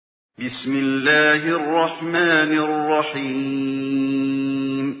بسم الله الرحمن الرحيم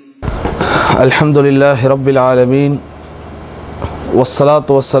الحمد لله رب العالمين والصلاة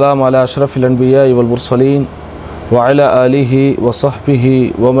والسلام على أشرف الأنبياء والمرسلين وعلى آله وصحبه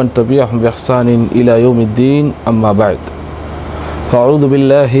ومن تبعهم بإحسان إلى يوم الدين أما بعد فأعوذ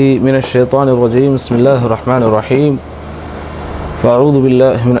بالله من الشيطان الرجيم بسم الله الرحمن الرحيم فأعوذ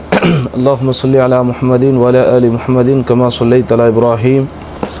بالله من اللهم صل على محمد وعلى آل محمد كما صليت على إبراهيم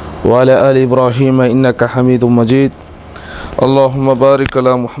وعلى آل إبراهيم إنك حميد مجيد اللهم بارك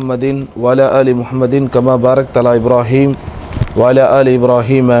على محمد وعلى آل محمد كما باركت على إبراهيم وعلى آل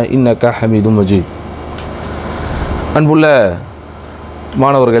إبراهيم إنك حميد مجيد அன்புள்ள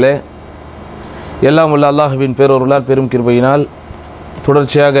மாணவர்களே, எல்லாம் உள்ள அல்லாஹ்வின் பேரருளால் பெரும் கிருபையினால்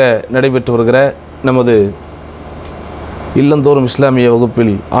தொடர்ச்சியாக நடைபெற்று வருகிற நமது இல்லந்தோறும் இஸ்லாமிய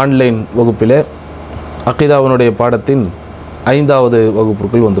வகுப்பில் ஆன்லைன் வகுப்பில் அகீதாவினுடைய பாடத்தின் 5வது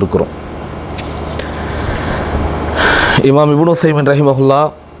வகுப்பிற்குள் வந்திருக்கிறோம். இமாம் இப்னு உஸைமீன் ரஹிமஹுல்லா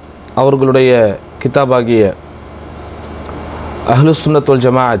அவர்களுடைய கிதாபாகிய அஹ்லுஸ் சுன்னத் வல்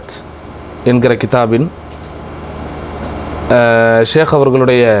ஜமாஅத் என்கிற கிதாபின் ஷேக்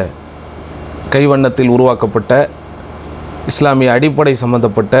அவர்களுடைய கைவண்ணத்தில் உருவாக்கப்பட்ட இஸ்லாமிய அடிப்படை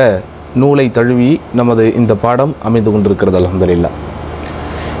சம்பந்தப்பட்ட நூலை தழுவி நமது இந்த பாடம் அமைந்து கொண்டிருக்கிறது. அல்ஹம்துலில்லாஹ்.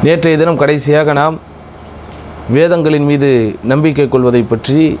 நேற்றைய தினம் கடைசியாக நாம் வேதங்களின் மீது நம்பிக்கை கொள்வதை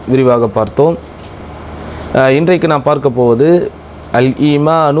பற்றி விரிவாக பார்த்தோம். இன்றைக்கு நாம் பார்க்க போவது அல்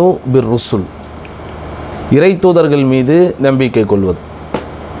ஈமானு பிர் ருசுல், இறை தூதர்கள் மீது நம்பிக்கை கொள்வது.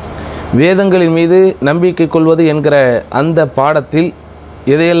 வேதங்களின் மீது நம்பிக்கை கொள்வது என்கிற அந்த பாடத்தில்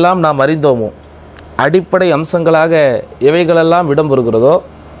எதையெல்லாம் நாம் அறிந்தோமோ, அடிப்படை அம்சங்களாக எவைகளெல்லாம் இடம்பெறுகிறதோ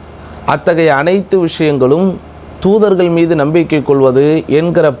அத்தகைய அனைத்து விஷயங்களும் தூதர்கள் மீது நம்பிக்கை கொள்வது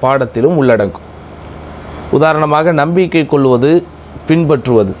என்கிற பாடத்திலும் உள்ளடங்கும். உதாரணமாக நம்பிக்கை கொள்வது,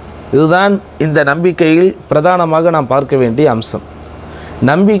 பின்பற்றுவது, இதுதான் இந்த நம்பிக்கையில் பிரதானமாக நாம் பார்க்க வேண்டிய அம்சம்.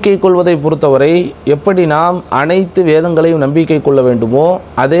 நம்பிக்கை கொள்வதை பொறுத்தவரை எப்படி நாம் அனைத்து வேதங்களையும் நம்பிக்கை கொள்ள வேண்டுமோ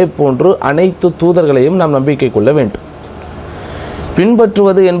அதே போன்று அனைத்து தூதர்களையும் நாம் நம்பிக்கை கொள்ள வேண்டும்.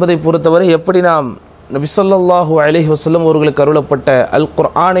 பின்பற்றுவது என்பதை பொறுத்தவரை எப்படி நாம் நபி ஸல்லல்லாஹு அலைஹி வஸல்லம் அவர்களுக்கு அருளப்பட்ட அல்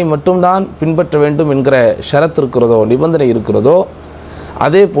குர்ஆனை மட்டும்தான் பின்பற்ற வேண்டும் என்கிற ஷரத் இருக்கிறதோ, நிபந்தனை இருக்கிறதோ,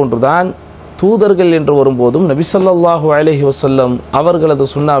 அதே போன்றுதான் தூதர்கள் என்று வரும்போதும் நபி ஸல்லல்லாஹு அலைஹி வஸல்லம் அவர்களது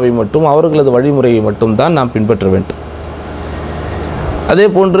சுன்னாவை மட்டும், அவர்களது வழிமுறையை மட்டும் தான் நாம் பின்பற்ற வேண்டும். அதே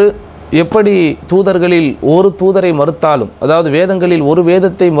போன்று எப்படி தூதர்களில் ஒரு தூதரை மறுத்தாலும், அதாவது வேதங்களில் ஒரு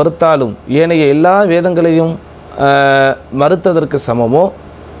வேதத்தை மறுத்தாலும் ஏனைய எல்லா வேதங்களையும் மறுத்ததற்கு சமமோ,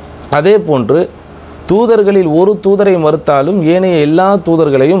 அதே போன்று தூதர்களில் ஒரு தூதரை மறுத்தாலும் ஏனைய எல்லா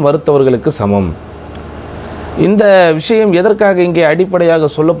தூதர்களையும் மறுத்தவர்களுக்கு சமம். இந்த விஷயம் எதற்காக இங்கே அடிப்படையாக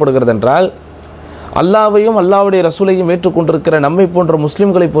சொல்லப்படுகிறது என்றால், அல்லாஹ்வையும் அல்லாஹ்வுடைய ரசூலையும் ஏற்றுக்கொண்டிருக்கிற நம்மை போன்ற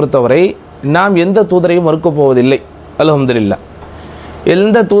முஸ்லிம்களை பொறுத்தவரை நாம் எந்த தூதரையும் மறுக்கப் போவதில்லை. அல்ஹம்துலில்லாஹ்.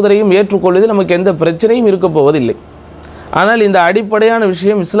 எந்த தூதரையும் ஏற்றுக்கொள்வதில் நமக்கு எந்த பிரச்சனையும் இருக்க போவதில்லை. ஆனால் இந்த அடிப்படையான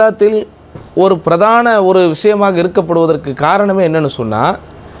விஷயம் இஸ்லாத்தில் ஒரு பிரதான ஒரு விஷயமாக இருக்கப்படுவதற்கு காரணமே என்னன்னு சொன்னால்,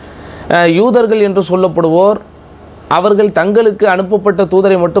 யூதர்கள் என்று சொல்லப்படுவோர் அவர்கள் தங்களுக்கு அனுப்பப்பட்ட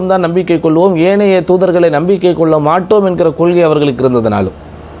தூதரை மட்டும்தான் நம்பிக்கை கொள்வோம், ஏனைய தூதர்களை நம்பிக்கை கொள்ள மாட்டோம் என்கிற கொள்கை அவர்களுக்கு இருந்ததனாலும்,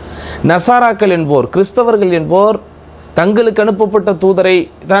 நசாராக்கள் என்போர், கிறிஸ்தவர்கள் என்போர் தங்களுக்கு அனுப்பப்பட்ட தூதரை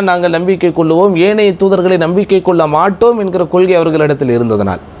தான் நாங்கள் நம்பிக்கை கொள்வோம், ஏனைய தூதர்களை நம்பிக்கை கொள்ள மாட்டோம் என்கிற கொள்கை அவர்களிடத்தில்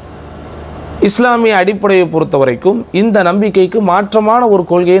இருந்ததனால், இஸ்லாமிய அடிப்படையை பொறுத்த வரைக்கும் இந்த நம்பிக்கைக்கு மாற்றமான ஒரு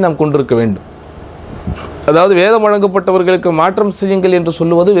கொள்கையை நாம் கொண்டிருக்க வேண்டும். அதாவது வேதம் வழங்கப்பட்டவர்களுக்கு மாற்றம் செய்யுங்கள் என்று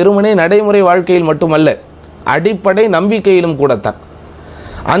சொல்லுவது வெறுமனே நடைமுறை வாழ்க்கையில் மட்டுமல்ல, அடிப்படை நம்பிக்கையிலும் கூடத்தான்.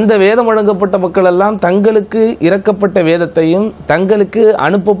 அந்த வேதம் வழங்கப்பட்ட மக்கள் எல்லாம் தங்களுக்கு இறக்கப்பட்ட வேதத்தையும் தங்களுக்கு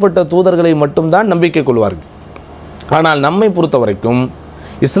அனுப்பப்பட்ட தூதர்களை மட்டும்தான் நம்பிக்கை கொள்வார்கள். ஆனால் நம்மை பொறுத்தவரைக்கும்,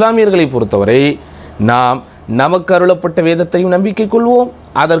 இஸ்லாமியர்களை பொறுத்தவரை, நாம் நமக்கு அருளப்பட்ட வேதத்தையும் நம்பிக்கை கொள்வோம்,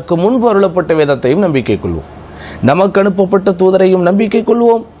 அதற்கு முன்பு அருளப்பட்ட வேதத்தையும் நம்பிக்கை கொள்வோம், நமக்கு அனுப்பப்பட்ட தூதரையும் நம்பிக்கை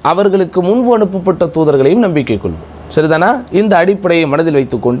கொள்வோம், அவர்களுக்கு முன்பு அனுப்பப்பட்ட தூதர்களையும் நம்பிக்கை கொள்வோம். சரிதானா? இந்த அடிப்படையை மனதில்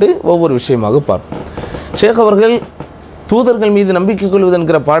வைத்துக்கொண்டு ஒவ்வொரு விஷயமாக பார்ப்போம். ஷேக் அவர்கள் தூதர்கள் மீது நம்பிக்கை கொள்வது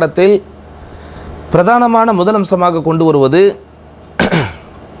என்கிற பாடத்தில் பிரதானமான முதல் அம்சமாக கொண்டு வருவது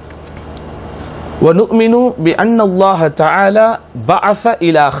وَنُؤْمِنُ بِأَنَّ اللَّهَ تَعَالَى بَعَثَ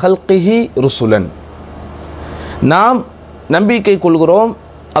إِلَى خَلْقِهِ رُسُلًا. நாம் நம்பிக்கை கொள்கிறோம்,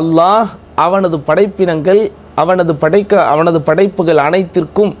 அல்லாஹ் அவனது படைப்பினங்கள், அவனது படைப்புகள்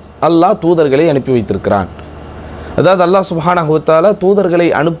அனைத்திற்கும் அல்லாஹ் தூதர்களை அனுப்பி வைத்திருக்கிறான். அதாவது அல்லாஹ் சுப்ஹானஹு வ தஆலா தூதர்களை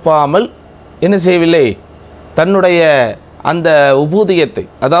அனுப்பாமல் என்ன செய்யவில்லை, தன்னுடைய அந்த உபூதியத்தை,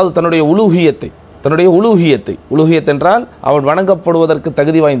 அதாவது தன்னுடைய உலூஹியத் என்றால் அவன் வணங்கப்படுவதற்கு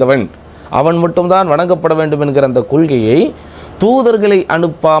தகுதி வாய்ந்தவன், அவன் மட்டும்தான் வணங்கப்பட வேண்டும் என்கிற அந்த கொள்கையை தூதர்களை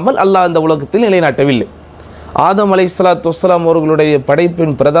அனுப்பாமல் அல்லாஹ் இந்த உலகத்தில் நிலைநாட்டவில்லை. ஆதம் அலைஹிஸ்ஸலாத்து வஸ்ஸலாம் அவர்களுடைய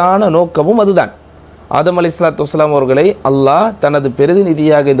படைப்பின் பிரதான நோக்கமும் அதுதான். ஆதம் அலைஹிஸ்ஸலாத்து வஸ்ஸலாம் அவர்களை அல்லாஹ் தனது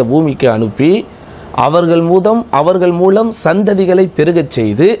பிரதிநிதியாக இந்த பூமிக்கு அனுப்பி அவர்கள் மூலம் சந்ததிகளை பெருகச்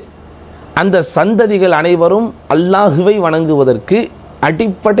செய்து அந்த சந்ததிகள் அனைவரும் அல்லாஹுவை வணங்குவதற்கு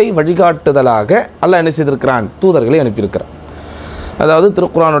அடிப்படை வழிகாட்டுதலாக அல்லாஹ் என்ன செய்திருக்கிறான்? தூதர்களை அனுப்பியிருக்கிறான். அதாவது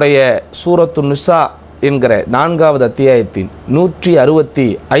திருக்குர்ஆனுடைய சூரத்து நிசா என்கிற 4வது அத்தியாயத்தின்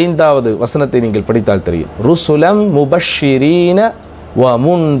 165வது வசனத்தை நீங்கள் படித்தால் தெரியும். ருசுலம் முபஷ்ஷிரீன வ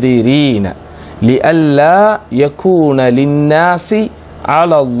முன்திரீன லிஅல்லா யகூன லின்னாஸி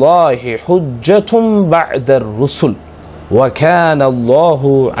அலல்லாஹி ஹுஜ்ஜத்தும் பஅதர் ருசுல் வ கான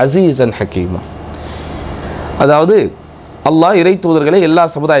அல்லாஹு அஸீஸன் ஹகீமா. அதாவது அல்லாஹ் இறை தூதர்களை எல்லா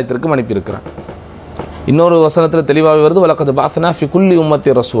சமுதாயத்திற்கும் அனுப்பியிருக்கிறான். இன்னொரு வசனத்தில் தெளிவாக வருது, வலக்கத் பஅஸ்னா ஃபி குல்லி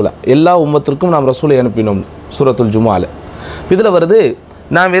உம்மத்தி ரசூலா, எல்லா உம்மத்திற்கும் நாம் ரசூலை அனுப்பினோம் சூரத்துல் ஜுமால. இதில் வருது,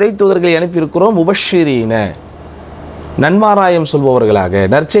 நாம் இறை தூதர்களை அனுப்பியிருக்கிறோம் முபஷ்ஷிரீன, நன்மாராயம் சொல்பவர்களாக,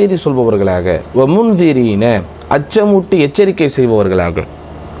 நற்செய்தி சொல்பவர்களாக, வ முன்திரீன, அச்சமூட்டி எச்சரிக்கை செய்பவர்களாக,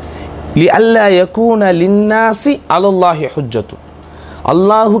 லிஅல்லா யகூன லின்னாஸி அலல்லாஹி ஹுஜ்ஜத்து,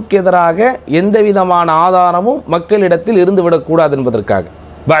 அல்லாஹுக்கு எதிராக எந்த விதமான ஆதாரமும் மக்களிடத்தில் இருந்துவிடக்கூடாது என்பதற்காக.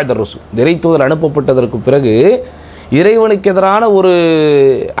 பஅத ருசுல், இறை தூதர் அனுப்பப்பட்டதற்கு பிறகு இறைவனுக்கு எதிரான ஒரு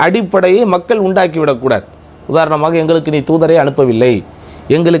அடிப்படையை மக்கள் உண்டாக்கிவிடக்கூடாது. உதாரணமாக, எங்களுக்கு நீ தூதரை அனுப்பவில்லை,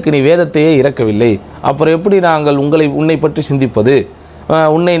 எங்களுக்கு நீ வேதத்தையே இறக்கவில்லை, அப்புறம் எப்படி நாங்கள் உன்னை பற்றி சிந்திப்பது,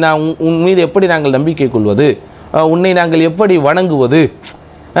 உன் மீது எப்படி நாங்கள் நம்பிக்கை கொள்வது, உன்னை நாங்கள் எப்படி வணங்குவது,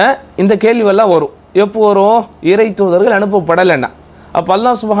 இந்த கேள்வியெல்லாம் வரும். எப்போ வரும்? இறை தூதர்கள் அனுப்பப்படலைன்னா. அப்போ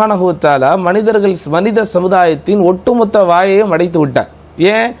அல்லாஹ் சுப்ஹானஹு வ தஆலா மனித சமுதாயத்தின் ஒட்டுமொத்த வாயையும் அடைத்து விட்டார்.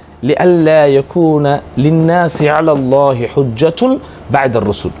 ஏன்? லிஅல்லா யகூன லின்னாஸி அலல்லாஹி ஹுஜ்ஜத்துன் பஅத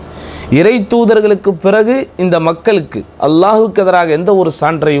ருசுல், இறை தூதர்களுக்கு பிறகு இந்த மக்களுக்கு அல்லாஹுக்கு எதிராக எந்த ஒரு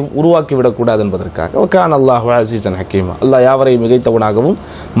சான்றையும் உருவாக்கிவிடக்கூடாது என்பதற்காக. வ கான அல்லாஹு அஸீஸன் ஹகீமா, அல்லாஹ் யாவரையும் மிகைத்தவனாகவும்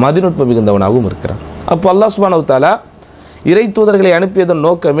மதிநுட்ப மிகுந்தவனாகவும் இருக்கிறான். அப்போ அல்லாஹ் சுப்ஹானஹு வ தஆலா இறை தூதர்களை அனுப்பியதன்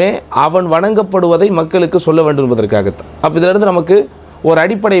நோக்கமே அவன் வணங்கப்படுவதை மக்களுக்கு சொல்ல வேண்டும் என்பதற்காகத்தான். அப்போ இதிலிருந்து நமக்கு ஒரு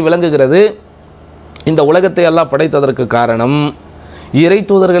அடிப்படை விளங்குகிறது. இந்த உலகத்தை அல்லாஹ் படைத்ததற்கு காரணம், இறை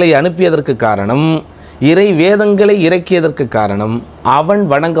தூதர்களை அனுப்பியதற்கு காரணம், இறை வேதங்களை இறக்கியதற்கு காரணம் அவன்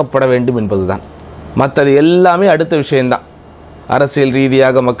வணங்கப்பட வேண்டும் என்பதுதான். மற்றது எல்லாமே அடுத்த விஷயம்தான். அரசியல்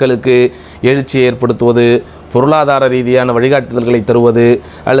ரீதியாக மக்களுக்கு எழுச்சியை ஏற்படுத்துவது, பொருளாதார ரீதியான வழிகாட்டுதல்களை தருவது,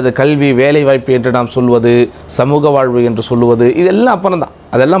 அல்லது கல்வி வேலை வாய்ப்பு என்று நாம் சொல்வது, சமூக வாழ்வு என்று சொல்லுவது, இதெல்லாம் அப்புறம் தான்.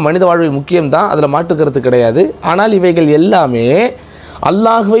 அதெல்லாம் மனித வாழ்வில் முக்கியம்தான், அதில் மாற்றுக்கருத்து கிடையாது. ஆனால் இவைகள் எல்லாமே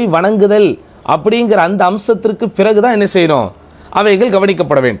அல்லாஹுவை வணங்குதல் அப்படிங்கிற அந்த அம்சத்திற்கு பிறகுதான் என்ன செய்யணும்? அவைகள்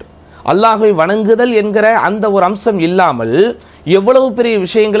கவனிக்கப்பட வேண்டும். அல்லாஹுவை வணங்குதல் என்கிற அந்த ஒரு அம்சம் இல்லாமல் எவ்வளவு பெரிய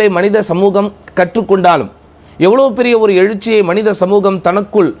விஷயங்களை மனித சமூகம் கற்றுக்கொண்டாலும், எவ்வளவு பெரிய ஒரு எழுச்சியை மனித சமூகம்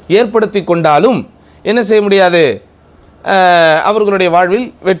தனக்குள் ஏற்படுத்தி கொண்டாலும் என்ன செய்ய முடியாது? அவர்களுடைய வாழ்வில்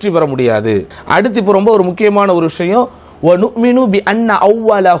வெற்றி பெற முடியாது. அடுத்து இப்போ ரொம்ப ஒரு முக்கியமான ஒரு விஷயம், வனுமினு பி அன்ன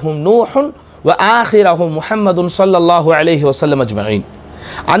அவ்வலஹும் நூஹுன் வ ஆகிரஹும் முஹம்மதுன் ஸல்லல்லாஹு அலைஹி வஸல்லம் அஜ்மஈன்.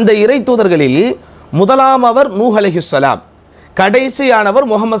 அந்த இறை தூதர்களில் முதலாம் அவர் நூஹ் அலைஹிஸ்ஸலாம், கடைசியானவர்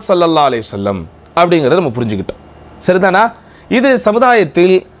முஹம்மது ஸல்லல்லாஹு அலைஹி வஸல்லம் அப்படிங்கிறத நம்ம புரிஞ்சுக்கிட்டோம். சரிதானா? இது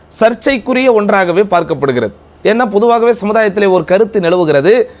சமுதாயத்தில் சர்ச்சைக்குரிய ஒன்றாகவே பார்க்கப்படுகிறது. ஏன்னா பொதுவாகவே சமுதாயத்திலே ஒரு கருத்து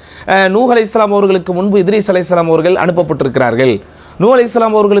நிலவுகிறது, நூஹ் அலைஹிஸ்ஸலாம் அவர்களுக்கு முன்பு இத்ரீஸ் அலைஹிஸ்ஸலாம் அவர்கள் அனுப்பப்பட்டிருக்கிறார்கள், நூஹ்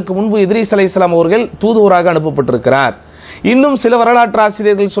அலைஹிஸ்ஸலாம் அவர்களுக்கு முன்பு இத்ரீஸ் அலைஹிஸ்ஸலாம் அவர்கள் தூதுவராக அனுப்பப்பட்டிருக்கிறார். இன்னும் சில வரலாற்று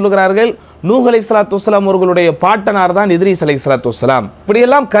ஆசிரியர்கள் சொல்லுகிறார்கள், நூஹ் அலைஹிஸ்ஸலாத்து வஸ்ஸலாம் அவர்களுடைய பாட்டனார் தான் இத்ரீஸ் அலைஹிஸ்ஸலாத்து வஸ்ஸலாம்.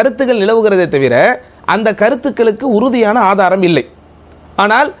 இப்படியெல்லாம் கருத்துக்கள் நிலவுகிறதே தவிர அந்த கருத்துக்களுக்கு உறுதியான ஆதாரம் இல்லை.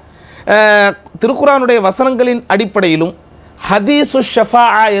 ஆனால் திருக்குர்ஆனுடைய வசனங்களின் அடிப்படையிலும் ஹதீஸு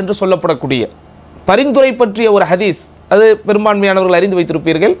ஷஃபாஆ என்று சொல்லப்படக்கூடிய பரிந்துரை பற்றிய ஒரு ஹதீஸ், அது பெரும்பான்மையானவர்கள் அறிந்து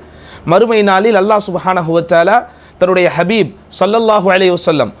வைத்திருப்பீர்கள். மறுமை நாளில் அல்லாஹ் சுப்ஹானஹு வ தஆலா தன்னுடைய ஹபீப் ஸல்லல்லாஹு அலைஹி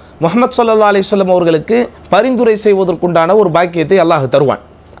வஸல்லம் முஹம்மது ஸல்லல்லாஹு அலைஹி வஸல்லம் அவர்களுக்கு பரிந்துரை செய்வதற்குண்டான ஒரு பாக்கியத்தை அல்லாஹ் தருவான்.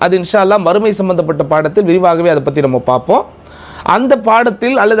 அது இன்ஷா அல்லாஹ் மறுமை சம்பந்தப்பட்ட பாடத்தில் விரிவாகவே அதை பற்றி நம்ம பார்ப்போம். அந்த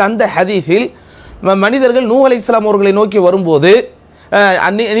பாடத்தில் அல்லது அந்த ஹதீஸில் மனிதர்கள் நூஹ் அலைஹிஸ்ஸலாம் அவர்களை நோக்கி வரும்போது,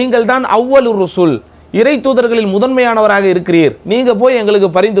 நீங்கள் தான் அவ்வலுர் ருசுல், இறை தூதர்களில் முதன்மையானவராக இருக்கிறீர், நீங்க போய் எங்களுக்கு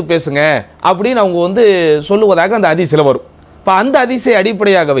பரிந்து பேசுங்க அப்படின்னு அவங்க சொல்லுவதாக அந்த ஹதீஸில் வரும். இப்போ அந்த ஹதீஸை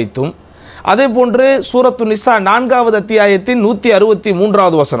அடிப்படையாக வைத்தும், அதே போன்று சூரத்து நிசா 4வது அத்தியாயத்தின்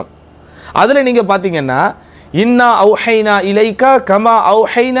 163வது வசனம், அதில் நீங்கள் பார்த்தீங்கன்னா, இன்னா அவுஹைனா இலைகா கமா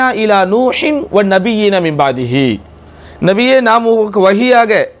அவுஹைனா இலா நூஹின் வ நபியின மின் பாதிஹி, நபியே நாம் உங்களுக்கு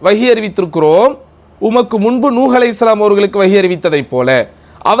வஹி அறிவித்திருக்கிறோம், உமக்கு முன்பு நூஹ் அலைஹிஸ்ஸலாம் அவர்களுக்கு வஹி அறிவித்ததைப் போல,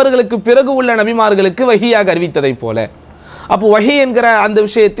 அவர்களுக்கு பிறகு உள்ள நபிமார்களுக்கு வஹியாக அறிவித்ததைப் போல. அப்போ வஹி என்கிற அந்த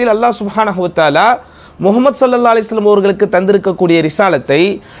விஷயத்தில் அல்லாஹ் சுப்ஹானஹு வ தஆலா முஹம்மது ஸல்லல்லாஹு அலைஹி வஸல்லம் அவர்களுக்கு தந்திருக்கக்கூடிய ரிசாலத்தை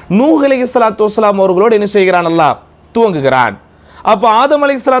நூஹ் அலைஹிஸ்ஸலாத்து வஸ்ஸலாம் அவர்களோடு என்ன செய்கிறான்? அல்லாஹ் துவங்குகிறான். அப்போ ஆதம்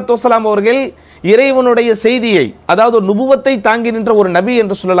அலைஹிஸ்ஸலாத்து வஸ்ஸலாம் அவர்கள் இறைவனுடைய செய்தியை, அதாவது நுபுவத்தை தாங்கி நின்ற ஒரு நபி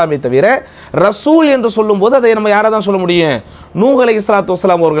என்று சொல்லலாமே தவிர ரசூல் என்று சொல்லும் போது அதை நம்ம யாரை தான் சொல்ல முடியும்? நூஹ் அலைஹிஸ்ஸலாத்து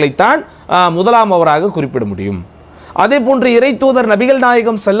வஸ்ஸலாம் அவர்களைத்தான் முதலாம் அவராக குறிப்பிட முடியும். அதே போன்று இறை தூதர் நபிகள்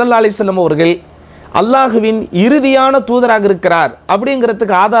நாயகம் ஸல்லல்லாஹு அலைஹி வஸல்லம் அவர்கள் அல்லாஹுவின் இறுதியான தூதராக இருக்கிறார்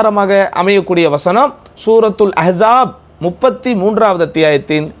அப்படிங்கிறதுக்கு ஆதாரமாக அமையக்கூடிய வசனம் சூரத்துல் அஹ்ஸாப் 33வது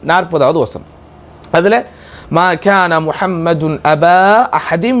அத்தியாயத்தின் 40வது வசனம். அதுல மா கான முஹம்மதுன் அபா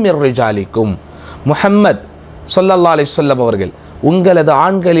அஹதிம் மிர் ரிஜாலிக்கும், முஹம்மத் ஸல்லல்லாஹு அலைஹி வஸல்லம் அவர்கள் உங்களது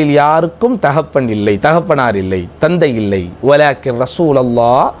ஆண்களில் யாருக்கும் தகப்பனார் இல்லை, தந்தை இல்லை. வலாக்கின்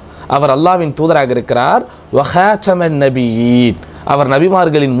ரசூலல்லாஹ், அவர் அல்லாஹ்வின் தூதராக இருக்கிறார். வஹாத்தமன் நபியீன், அவர்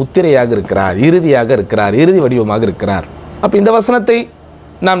நபிமார்களின் முத்திரையாக இருக்கிறார், இறுதியாக இருக்கிறார், இறுதி வடிவமாக இருக்கிறார். அப்ப இந்த வசனத்தை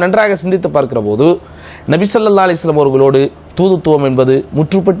நாம் நன்றாக சிந்தித்து பார்க்கிற போது நபி ஸல்லல்லாஹு அலைஹி வஸல்லம் அவர்களோடு தூதுத்துவம் என்பது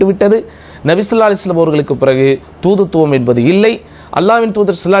முற்றுப்பட்டு விட்டது. நபி ஸல்லல்லாஹு அலைஹி வஸல்லம் அவர்களுக்கு பிறகு தூதுத்துவம் என்பது இல்லை. அல்லாஹ்வின்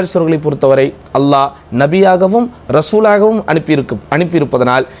தூதர் ஸல்லல்லாஹு அலைஹி வஸல்லம் பொறுத்தவரை அல்லாஹ் நபியாகவும் ரசூலாகவும்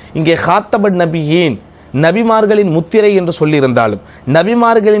அனுப்பியிருப்பதனால் இங்கே காத்தபன் நபியீன், நபிமார்களின் முத்திரை என்று சொல்லியிருந்தாலும்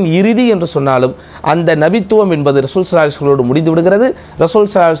நபிமார்களின் இறுதி என்று சொன்னாலும் அந்த நபித்துவம் என்பது ரசூல் ஸல்லல்லாஹு அலைஹி வஸல்லம் முடிந்து விடுகிறது. ரசூல்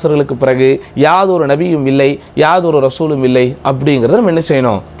ஸல்லல்லாஹு அலைஹி வஸல்லுக்கு பிறகு யாதொரு நபியும் இல்லை, யாதொரு ரசூலும் இல்லை. அப்படிங்கிறத நம்ம என்ன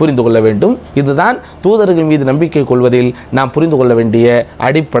செய்யணும்? புரிந்து கொள்ள வேண்டும். இதுதான் தூதர்கள் மீது நம்பிக்கை கொள்வதில் நாம் புரிந்து கொள்ள வேண்டிய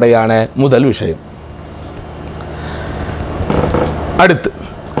அடிப்படையான முதல் விஷயம். அடுத்து,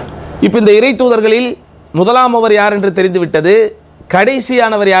 இப்ப இந்த இறை தூதர்களில் முதலாம் அவர் யார் என்று தெரிந்துவிட்டது,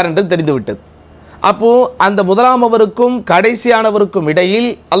 கடைசியானவர் யார் என்று தெரிந்துவிட்டது. அப்போ அந்த முதலாம் அவருக்கும் கடைசியானவருக்கும் இடையில்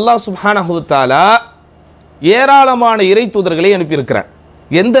அல்லாஹ் சுப்ஹானஹு வ தஆலா ஏராளமான இறை தூதர்களை அனுப்பியிருக்கிறார்.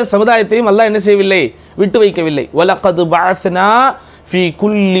 எந்த சமுதாயத்தையும் அல்லாஹ் என்ன செய்யவில்லை? விட்டு வைக்கவில்லை. வலகத் பஅஸ்னா ஃபீ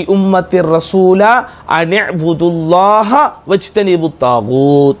குல்லி உம்மத்திர் ரசூலா அன் இஅ்புதுல்லாஹ வஜ்தனிபுத்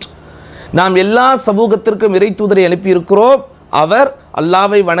தாகூத். நாம் எல்லா சமூகத்திற்கும் இறை தூதரை அனுப்பியிருக்கிறோம். அவர்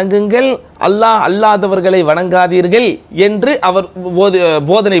அல்லாஹ்வை வணங்குங்கள், அல்லாஹ் அல்லாதவர்களை வணங்காதீர்கள் என்று அவர்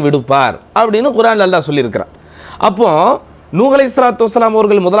போதனை விடுப்பார் அப்படின்னு குர்ஆன்ல அல்லாஹ் சொல்லியிருக்கிறார். அப்போ நூஹ் அலைஹிஸ்ஸலாத்து வஸ்ஸலாம்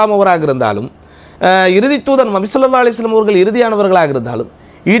அவர்கள் முதலாம் அவராக இருந்தாலும் இறுதி தூதர் நபி ஸல்லல்லாஹு அலைஹி வஸல்லம் அவர்கள் இறுதியானவர்களாக இருந்தாலும்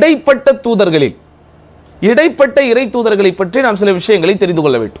இடைப்பட்ட இறை தூதர்களை பற்றி நாம் சில விஷயங்களை தெரிந்து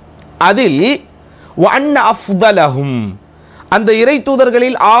கொள்ள வேண்டும். அதில் வஅன் அஃதலஹும், அந்த இறை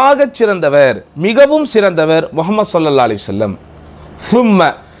தூதர்களில் ஆகச் சிறந்தவர், மிகவும் சிறந்தவர் முஹம்மது ஸல்லல்லாஹு அலைஹி வஸல்லம். சும்ம,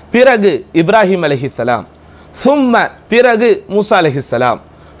 பிறகு இப்ராஹிம் அலைஹிஸ்ஸலாம். சும்ம, பிறகு மூசா அலைஹிஸ்ஸலாம்.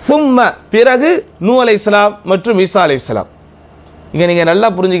 சும்ம, பிறகு நூ அலைஹிஸ்ஸலாம் மற்றும் ஈசா அலைஹிஸ்ஸலாம். இங்க நீங்க நல்லா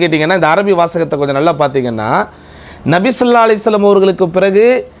புரிஞ்சுக்கிட்டீங்கன்னா, இந்த அரபி வாசகத்தை கொஞ்சம் நல்லா பார்த்தீங்கன்னா, நபி ஸல்லல்லாஹு அலைஹி வஸல்லம் அவர்களுக்கு பிறகு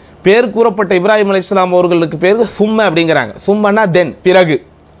பேர் கூறப்பட்ட இப்ராஹிம் அலைஹிஸ்ஸலாம் அவர்களுக்கு பேர் சும்ம அப்படிங்கிறாங்க. சும்மன்னா தென், பிறகு.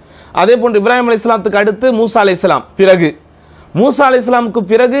 அதே போன்று இப்ராஹிம் அலைஹிஸ்ஸலாத்துக்கு அடுத்து மூசா அலைஹிஸ்ஸலாம், பிறகு. மூசா அலைஹிஸ்ஸலாமுக்கு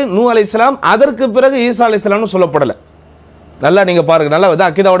பிறகு நூ அலைஹிஸ்ஸலாம், அதற்கு பிறகு ஈசா அலைஹிஸ்ஸலாம்னு சொல்லப்படலை. நல்லா நீங்க பாருங்க, நல்லா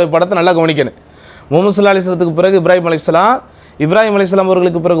அக்கீதாவுடைய படத்தை நல்லா கவனிக்கணும். முஹம்மது ஸல்லல்லாஹு அலைஹி வஸல்லத்துக்கு பிறகு இப்ராஹிம் அலைஹிஸ்ஸலாம், இப்ராஹிம் அலைஹிஸ்ஸலாம்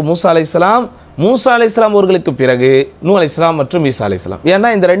அவர்களுக்கு பிறகு மூசா அலைஹிஸ்ஸலாம், மூசா அலைஹிஸ்ஸலாம் அவர்களுக்கு பிறகு நூ அலைஹிஸ்ஸலாம் மற்றும் ஈசா அலைஹிஸ்ஸலாம். ஏன்னா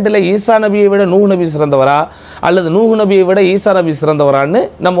இந்த ரெண்டுல ஈசா நபியை விட நூஹ் நபி சிறந்தவரா அல்லது நூஹ் நபியை விட ஈசா நபி சிறந்தவரான்னு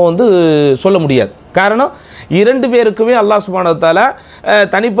நம்ம சொல்ல முடியாது. காரணம், இரண்டு பேருக்குமே அல்லாஹ் சுப்ஹானஹு வ தஆலா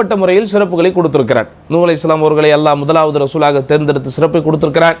தனிப்பட்ட முறையில் சிறப்புகளை கொடுத்திருக்கிறார். நூஹ் அலைஹிஸ்ஸலாம் அவர்களை அல்லாஹ் முதலாவது ரசூலாக தேர்ந்தெடுத்து சிறப்பை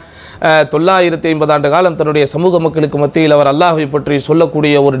கொடுத்திருக்கிறார். 950 ஆண்டு காலம் தன்னுடைய சமூக மக்களுக்கு மத்தியில் அவர் அல்லாஹ்வை பற்றி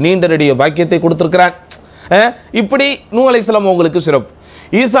சொல்லக்கூடிய ஒரு நீண்ட நெடிய பாக்கியத்தை கொடுத்திருக்கிறார். இப்படி நூஹ் அலைஹிஸ்ஸலாம் அவங்களுக்கு சிறப்பு.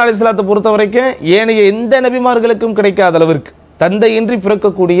 ஈசா அலைஹிஸ்ஸலாத்தை பொறுத்த வரைக்கும் ஏனைய எந்த நபிமார்களுக்கும் கிடைக்காத அளவிற்கு தந்தையின்றி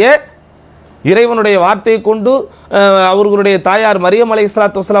பிறக்கக்கூடிய இறைவனுடைய வார்த்தையை கொண்டு அவர்களுடைய தாயார் மரியம்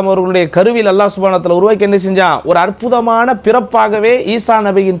அலைஹிஸ்ஸலாத்து வஸ்ஸலாம் அவர்களுடைய கருவில் அல்லாஹ் சுப்ஹானஹு வ தஆலா உருவாக்கி என்ன செஞ்சான்? ஒரு அற்புதமான பிறப்பாகவே ஈசா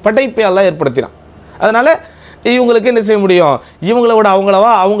நபியின் படைப்பை அல்லாஹ் ஏற்படுத்தினான். அதனால இவங்களுக்கு என்ன செய்ய முடியும்? இவங்களை விட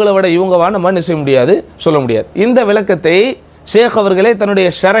அவங்களவா, அவங்கள விட இவங்கவா நம்ம என்ன செய்ய முடியாது, சொல்ல முடியாது. இந்த விளக்கத்தை ஷேக் அவர்களே தன்னுடைய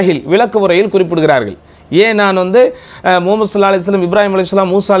ஷரஹில் விளக்க உரையில் குறிப்பிடுகிறார்கள். ஏன் நான் முஹம்மது ஸல்லல்லாஹு அலைஹி வஸல்லம், இப்ராஹிம் அலைஹிஸ்ஸலாம்,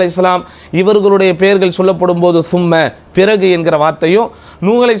 மூசா அலைஹிஸ்ஸலாம் இவர்களுடைய பெயர்கள் சொல்லப்படும் போது சும்ம, பிறகு என்கிற வார்த்தையும்,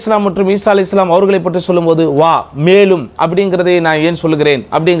 நூஹ் அலைஹிஸ்ஸலாம் மற்றும் ஈசா அலைஹிஸ்ஸலாம் அவர்களை பற்றி சொல்லும்போது வா, மேலும் அப்படிங்கிறதை நான் ஏன் சொல்லுகிறேன்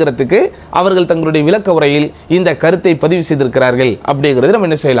அப்படிங்கிறதுக்கு அவர்கள் தங்களுடைய விளக்க உரையில் இந்த கருத்தை பதிவு செய்திருக்கிறார்கள். அப்படிங்கிறது நம்ம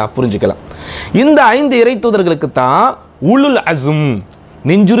என்ன செய்யலாம், புரிஞ்சுக்கலாம். இந்த 5 இறை தூதர்களுக்கு தான் உலுல் அஸ்ம்,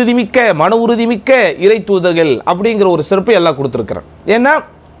 நெஞ்சுறுதி மிக்க, மன உறுதி மிக்க இறை தூதர்கள் அப்படிங்கிற ஒரு சிறப்பை எல்லாம் கொடுத்திருக்கிறார். ஏன்னா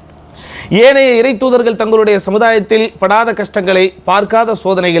ஏனைய இறை தூதர்கள் தங்களுடைய சமுதாயத்தில் படாத கஷ்டங்களை, பார்க்காத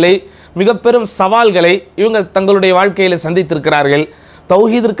சோதனைகளை, மிக பெரும் சவால்களை இவங்க தங்களுடைய வாழ்க்கையில சந்தித்திருக்கிறார்கள்.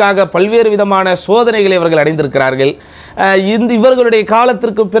 தௌஹீதிற்காக பல்வேறு விதமான சோதனைகளை இவர்கள் அடைந்திருக்கிறார்கள். இவர்களுடைய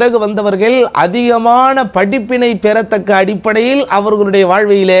காலத்திற்கு பிறகு வந்தவர்கள் அதிகமான படிப்பினை பெறத்தக்க அடிப்படையில் அவர்களுடைய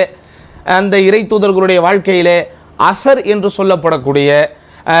வாழ்வையிலே அந்த இறை தூதர்களுடைய வாழ்க்கையிலே அசர் என்று சொல்லப்படக்கூடிய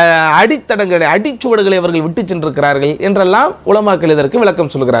அடித்தடங்களை அடிச்சுவடுகளை அவர்கள் விட்டு சென்றிருக்கிறார்கள் என்றெல்லாம் உலமாக்கள் இதற்கு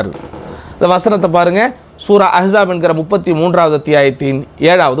விளக்கம் சொல்கிறார்கள். இந்த வசனத்தை பாருங்க, சூரா அஹ்ஸாப் என்கிற 33வது அத்தியாயத்தின்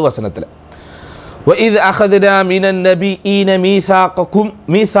 7வது வசனத்தில் وَإِذْ أَخَذْنَا مِنَ النَّبِيِّينَ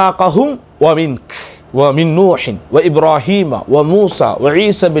مِيثَاقَهُمْ وَمِنْ نُوحٍ وَإِبْرَاهِيمَ وَمُوسَى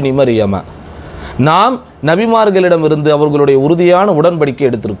وَعِيسَى بْنِ مَرْيَمَ நாம் நபிமார்களிடமிருந்து அவர்களுடைய உறுதியான உடன்படிக்கை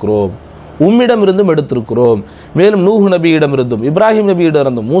எடுத்திருக்கிறோம், உம்மிடமிருந்தும் எடுத்திருக்கிறோம், மேலும் நூஹ் நபியிடமிருந்தும் இப்ராஹிம்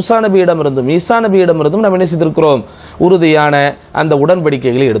நபியிடமிருந்தும் மூசா நபியிடமிருந்தும் ஈசா நபியிடமிருந்தும் நாம் என்ன செய்திருக்கிறோம், உறுதியான அந்த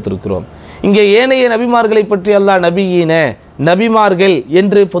உடன்படிக்கைகளை எடுத்திருக்கிறோம். இங்கே ஏனைய நபிமார்களை பற்றி அல்லாஹ் நபியீன நபிமார்கள்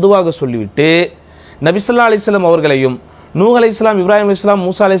என்று பொதுவாக சொல்லிவிட்டு நபி ஸல்லல்லாஹு அலைஹி வஸல்லம் அவர்களையும் நூஹ் அலைஹிஸ்ஸலாம், இப்ராஹிம் அலைஹிஸ்ஸலாம்,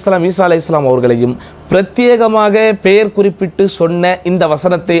 மூசா அலைஹிஸ்ஸலாம், ஈசா அலைஹிஸ்ஸலாம் அவர்களையும் பிரத்யேகமாக பெயர் குறிப்பிட்டு சொன்ன இந்த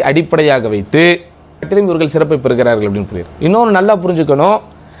வசனத்தை அடிப்படையாக வைத்து இவர்கள் சிறப்பை பெறுகிறார்கள் அப்படின்னு புரியுது. இன்னொன்று நல்லா புரிஞ்சுக்கணும்,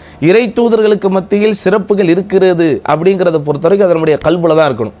 இறை தூதர்களுக்கு மத்தியில் சிறப்புகள் இருக்கிறது அப்படிங்கிறத பொறுத்தவரைக்கும் அதனுடைய கல்புல தான்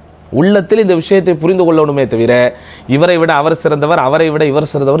இருக்கணும். உள்ளத்தில் இந்த விஷயத்தை புரிந்து கொள்ளணுமே தவிர இவரை விட அவர் சிறந்தவர், அவரை விட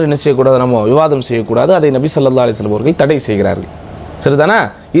இவர் சிறந்தவர் என்ன செய்யக்கூடாது, நம்ம விவாதம் செய்யக்கூடாது. அதை நபி ஸல்லல்லாஹு அலைஹி வஸல்லம் அவர்கள் தடை செய்கிறார்கள். சரிதானா?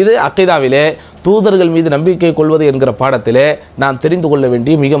 இது அக்கீதாவிலே தூதர்கள் மீது நம்பிக்கை கொள்வது என்கிற பாடத்திலே நாம் தெரிந்து கொள்ள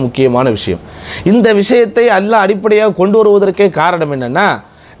வேண்டிய மிக முக்கியமான விஷயம். இந்த விஷயத்தை அல்லாஹ் அடிப்படையாக கொண்டு வருவதற்கே காரணம் என்னன்னா,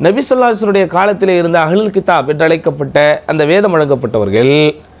 நபி ஸல்லல்லாஹு அலைஹி வஸல்லம் காலத்திலே இருந்த அஹ்லுல் கிதாப் என்று அழைக்கப்பட்ட அந்த வேதம் வழங்கப்பட்டவர்கள்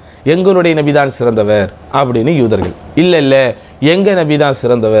எங்களுடைய நபிதான் சிறந்தவர் அப்படின்னு யூதர்கள், இல்ல இல்ல எங்க நபிதான்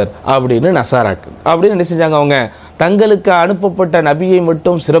சிறந்தவர் அப்படின்னு நசாராக்கள் அப்படின்னு என்ன செஞ்சாங்க, அவங்க தங்களுக்கு அனுப்பப்பட்ட நபியை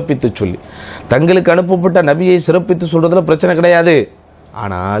மட்டும் சிறப்பித்து சொல்லி, தங்களுக்கு அனுப்பப்பட்ட நபியை சிறப்பித்து சொல்றதுல பிரச்சனை கிடையாது.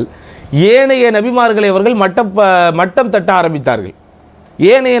 ஆனால் ஏனைய நபிமார்களை அவர்கள் மட்டம் தட்ட ஆரம்பித்தார்கள்,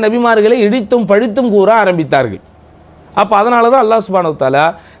 ஏனைய நபிமார்களை இடித்தும் பழித்தும் கூற ஆரம்பித்தார்கள். அப்ப அதனாலதான் அல்லாஹ் சுப்ஹானஹு வ தஆலா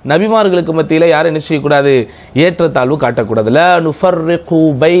நபிமார்களுக்கு மத்தியில யாரும் என்ன செய்யக்கூடாது, ஏற்றத்தாழ்வு காட்டக்கூடாது. லா நுஃபர்ரிகு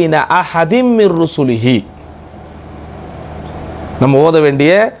பைன அஹதிம் மிர் ருசுலிஹி. நம்ம ஓத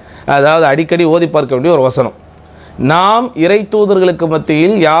வேண்டிய, அதாவது அடிக்கடி ஓதி பார்க்க வேண்டிய ஒரு வசனம். நாம் இறை தூதர்களுக்கு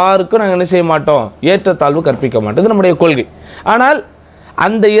மத்தியில் யாருக்கும் நாங்கள் என்ன செய்ய மாட்டோம், ஏற்றத்தாழ்வு கற்பிக்க மாட்டோம், இது நம்முடைய கொள்கை. ஆனால்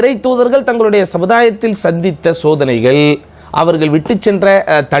அந்த இறை தூதர்கள் தங்களுடைய சமுதாயத்தில் சந்தித்த சோதனைகள், அவர்கள் விட்டு சென்ற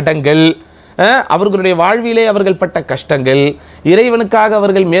தடங்கள், அவர்களுடைய வாழ்விலே அவர்கள் பட்ட கஷ்டங்கள், இறைவனுக்காக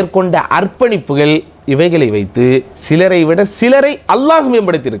அவர்கள் மேற்கொண்ட அர்ப்பணிப்புகள், இவைகளை வைத்து சிலரை விட சிலரை அல்லாஹ்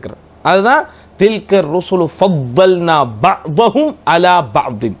மேம்படுத்தி இருக்கிறார். அதுதான் தில்க ருசுலு ஃபத்தல்னா பஅதஹும் அலா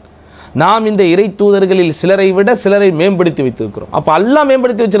பஅதின். நாம் இந்த இறை தூதர்களில் சிலரை விட சிலரை மேம்படுத்தி வைத்திருக்கிறோம். அப்ப அல்லாஹ்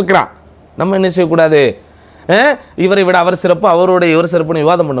மேம்படுத்தி வச்சிருக்கிறான். நம்ம என்ன செய்யக்கூடாது, இவரை விட அவர் சிறப்பு, அவருடைய இவர் சிறப்புன்னு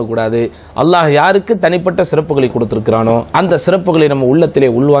விவாதம் பண்ணக்கூடாது. அல்லாஹ் யாருக்கு தனிப்பட்ட சிறப்புகளை கொடுத்திருக்கிறானோ அந்த சிறப்புகளை நம்ம உள்ளத்திலே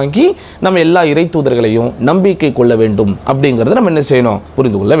உள்வாங்கி நம்ம எல்லா இறை தூதர்களையும் நம்பிக்கை கொள்ள வேண்டும் அப்படிங்கறத நம்ம என்ன செய்யணும்,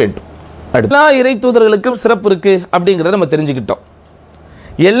 புரிந்து கொள்ள வேண்டும். எல்லா இறை தூதர்களுக்கும் சிறப்பு இருக்கு அப்படிங்கறத நம்ம தெரிஞ்சுக்கிட்டோம்.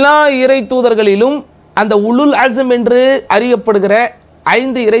 எல்லா இறை தூதர்களிலும் அந்த உலுல் அஸ்ம் என்று அறியப்படுகிற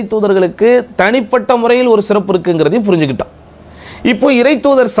 5 இறை தூதர்களுக்கு தனிப்பட்ட முறையில் ஒரு சிறப்பு இருக்குங்கிறதையும் புரிஞ்சுக்கிட்டோம். இப்போ இறை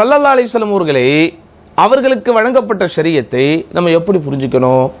தூதர் ஸல்லல்லாஹு அலைஹி வஸல்லம் அவர்களை, அவர்களுக்கு வழங்கப்பட்ட ஷரியத்தை நம்ம எப்படி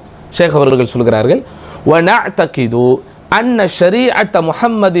புரிஞ்சுக்கணும்? ஷேக் அவர்கள் சொல்கிறார்கள், வனஅதகிது அன்ன ஷரீஅத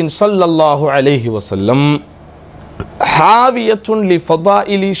முஹம்மதின் ஸல்லல்லாஹு அலைஹி வஸல்லம் ஹாவியத்துன்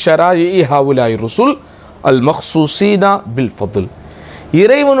லிஃபதாயிலி ஷராயிஇ ஹாவுலாய் ருசுல் அல் மக்சூஸீனா பில் ஃபத்ல்.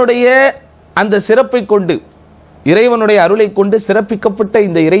 இறைவனுடைய அந்த சிறப்பை கொண்டு, இறைவனுடைய அருளை கொண்டு சிறப்பிக்கப்பட்ட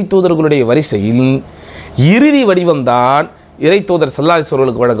இந்த இறை தூதர்களுடைய வரிசையில் இறுதி வடிவம்தான் இறை தூதர் ஸல்லல்லாஹு அலைஹி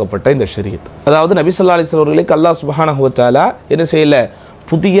வஸல்லம் வழங்கப்பட்ட இந்த ஷரியத். அதாவது நபி ஸல்லல்லாஹு அலைஹி வஸல்லம் அவர்களுக்கு அல்லாஹ் சுப்ஹானஹு வ தஆலா என்ன செய்யல,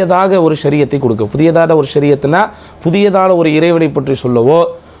 புதியதாக ஒரு ஷரியத்தை கொடுக்க. புதியதான ஒரு ஷரியத்னா புதியதான ஒரு இறைவனை பற்றி சொல்லவோ,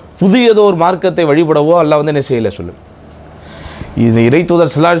 புதியதோர் மார்க்கத்தை வழிபடவோ அல்லாஹ் வந்து என்ன செய்யல சொல்லு. இந்த இறை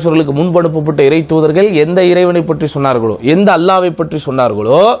தூதர் ஸல்லல்லாஹு அலைஹி வஸல்லம் முன்பு அனுப்பப்பட்ட இறை தூதர்கள் எந்த இறைவனை பற்றி சொன்னார்களோ, எந்த அல்லாஹ்வை பற்றி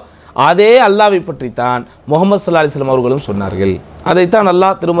சொன்னார்களோ, அதே அல்லாஹ்வை பற்றி தான் முஹம்மது ஸல்லல்லாஹு அலைஹி வஸல்லம் அவர்களும் சொன்னார்கள். அதைத்தான்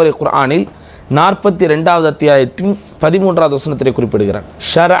அல்லாஹ் திருமறை குர்ஆனில் 42வது அத்தியாயத்தின் 13வது வசனத்திலே குறிப்பிடுகிறார்.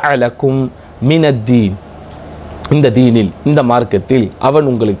 ஷரஅ லக்கும் மினத்தீன், இந்த தீனில், இந்த மார்க்கத்தில் அவன்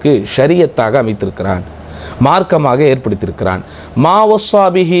உங்களுக்கு ஷரியத்தாக அமைத்திருக்கிறான், மார்க்கமாக ஏற்படுத்தியிருக்கிறான். மா வஸ்ஸா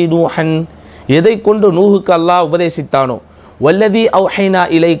பிஹி நூஹன், எதை கொண்டு நூஹுக்கு அல்லாஹ் உபதேசித்தானோ, வல்லதி அவ்ஹைனா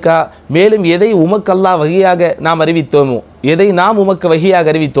இலைக்கா, மேலும் எதை உமக்கு அல்லாஹ் வகியாக நாம் அறிவித்தோமோ, எதை நாம் உமக்கு வகியாக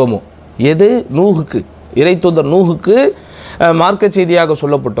அறிவித்தோமோ, எது நூஹுக்கு, இறை தூதர் நூஹுக்கு மார்க்க செய்தியாக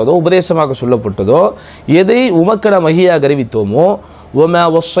சொல்லப்பட்டதோ, உபதேசமாக சொல்லப்பட்டதோ, எதை உமக்கு நாம் வகியாக அறிவித்தோமோ, வமா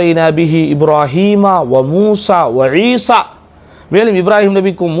வஸ்ஸைனா பிஹி இப்ராஹீமா வ மூசா வ ஈசா, மேலும் இப்ராஹிம்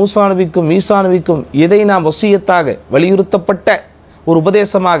நபிக்கும் மூசா நபிக்கும் ஈசா நபிக்கும் எதை நாம் வசியத்தாக வலியுறுத்தப்பட்ட ஒரு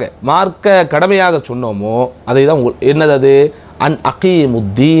உபதேசமாக மார்க்க கடமையாக சொன்னோமோ, அதை தான் என்னது அது, அன்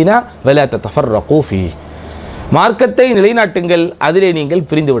அகீமுத்தீன வலா தஃபர்ரகு ஃபீஹி, மார்க்கத்தை நிலைநாட்டுங்கள், அதிலே நீங்கள்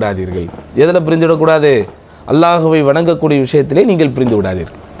பிரிந்து விடாதீர்கள். எதில் பிரிந்து விடக்கூடாது? அல்லாஹுவை வணங்கக்கூடிய விஷயத்திலே நீங்கள் பிரிந்து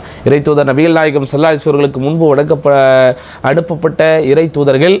விடாதீர்கள். இறை தூதர் நபிகள் நாயகம் ஸல்லல்லாஹு அலைஹி வஸல்லம் முன்பு அனுப்பப்பட்ட இறை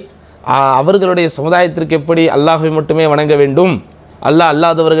தூதர்கள் அவர்களுடைய சமுதாயத்திற்கு எப்படி அல்லாஹுவை மட்டுமே வணங்க வேண்டும், அல்லாஹ்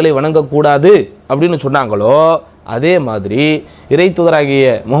அல்லாதவர்களை வணங்கக்கூடாது அப்படின்னு சொன்னாங்களோ, அதே மாதிரி இறை தூதராகிய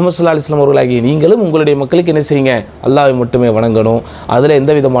முஹம்மது ஸல்லல்லாஹு அலைஹி வஸல்லம் அவர்களாகிய நீங்களும் உங்களுடைய மக்களுக்கு என்ன செய்யுங்க? அல்லாஹ்வை மட்டுமே வணங்கணும். அதில்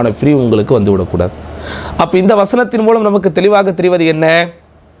எந்த விதமான பிரிவு உங்களுக்கு வந்துவிடக்கூடாது. அப்போ இந்த வசனத்தின் மூலம் நமக்கு தெளிவாக தெரிவது என்ன?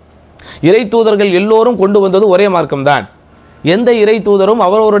 இறை தூதர்கள் எல்லோரும் கொண்டு வந்தது ஒரே மார்க்கம்தான். எந்த இறை தூதரும்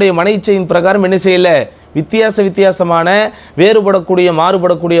அவரவருடைய மன இச்சையின் பிரகாரம் என்ன செய்யல? வித்தியாசமான வேறுபடக்கூடிய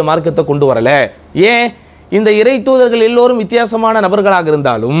மாறுபடக்கூடிய மார்க்கத்தை கொண்டு வரல. ஏன்? இந்த இறை தூதர்கள் எல்லோரும் வித்தியாசமான நபர்களாக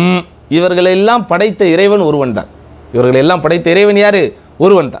இருந்தாலும் இவர்களெல்லாம் படைத்த இறைவன் ஒருவன் தான். இவர்களெல்லாம் படைத்த இறைவன் யாரு?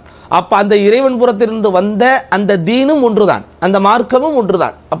 ஒருவன் தான். அப்ப அந்த இறைவன் புறத்திலிருந்து வந்த அந்த தீனும் ஒன்றுதான், அந்த மார்க்கமும்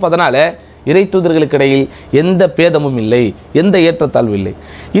ஒன்றுதான். அப்ப அதனால இறை தூதர்களுக்கு இடையில் எந்த பேதமும் இல்லை, எந்த ஏற்றத்தாழ்வும் இல்லை.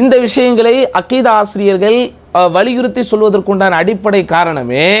 இந்த விஷயங்களை அக்கீதா ஆசிரியர்கள் வலியுறுத்தி சொல்வதற்குண்டான அடிப்படை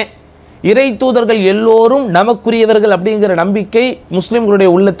காரணமே இறை தூதர்கள் எல்லோரும் நமக்குரியவர்கள் அப்படிங்கிற நம்பிக்கை முஸ்லிம்களுடைய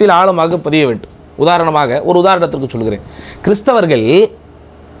உள்ளத்தில் ஆழமாக பதிய வேண்டும். உதாரணமாக ஒரு உதாரணத்திற்கு சொல்கிறேன்.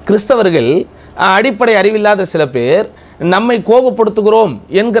 கிறிஸ்தவர்கள் அடிப்படை அறிவில்லாத சில பேர் நம்மை கோபப்படுத்துகிறோம்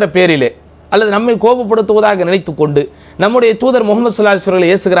என்கிற பேரிலே அல்லது நம்மை கோபப்படுத்துவதாக நினைத்துக் கொண்டு நம்முடைய தூதர் முகமது ஸல்லல்லாஹு அலைஹி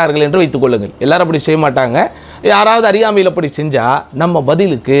வஸல்லம் ஏசுகிறார்கள் என்று வைத்துக் கொள்ளுங்கள். எல்லாரும் அப்படி செய்ய மாட்டாங்க. யாராவது அறியாமையில் அப்படி செஞ்சா நம்ம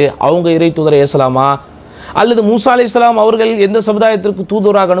பதிலுக்கு அவங்க இறை தூதரை ஏசலாமா? அல்லது மூசா அலைஹிஸ்ஸலாம் அவர்கள் எந்த சமுதாயத்திற்கு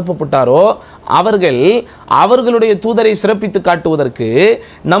தூதராக அனுப்பப்பட்டாரோ அவர்களுடைய தூதரை சிறப்பித்து காட்டுவதற்கு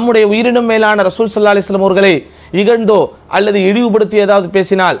நம்முடைய உயிரினும் மேலான ரசூல் ஸல்லல்லாஹு அலைஹி வஸல்லம் அவர்களை இகழ்ந்தோ அல்லது இழிவுபடுத்தி ஏதாவது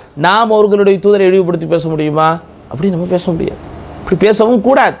பேசினால் நாம் அவர்களுடைய தூதரை இழிவுபடுத்தி பேச முடியுமா? அப்படி நம்ம பேச முடியாது. அப்படி பேசவும்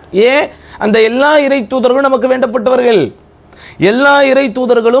கூடாது. ஏன்? அந்த எல்லா இறை தூதர்களும் நமக்கு வேண்டப்பட்டவர்கள். எல்லா இறை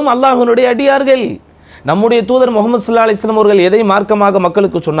தூதர்களும் அல்லாஹ்வினுடைய அடியார்கள். நம்முடைய தூதர் முகமது ஸல்லல்லாஹு அலைஹி வஸல்லம் அவர்கள் எதை மார்க்கமாக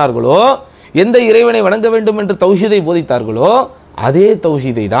மக்களுக்கு சொன்னார்களோ, எந்த இறைவனை வணங்க வேண்டும் என்று தௌஹீதை போதித்தார்களோ, அதே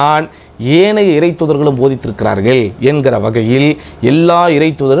தௌஹீதை தான் ஏனைய இறை தூதர்களும் போதித்திருக்கிறார்கள் என்கிற வகையில் எல்லா இறை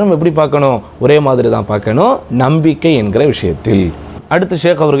தூதரும் எப்படி பார்க்கணும்? ஒரே மாதிரி தான் பார்க்கணும், நம்பிக்கை என்கிற விஷயத்தில். அடுத்து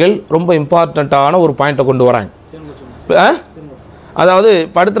ஷேக் அவர்கள் ரொம்ப இம்பார்ட்டண்ட்டான ஒரு பாயிண்ட்டை கொண்டு வராங்க. அதாவது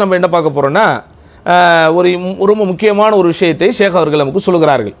அடுத்து நம்ம என்ன பார்க்க போறோம்னா, ஒரு ரொம்ப முக்கியமான ஒரு விஷயத்தை ஷேக் அவர்கள் நமக்கு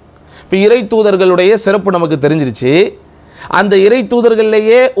சொல்லுகிறார்கள். இப்போ இறை தூதர்களுடைய சிறப்பு நமக்கு தெரிஞ்சிருச்சு. அந்த இறை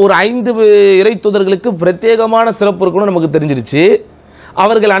தூதர்களிலேயே ஒரு 5 இறை தூதர்களுக்கு பிரத்யேகமான சிறப்பு இருக்கணும் நமக்கு தெரிஞ்சிருச்சு.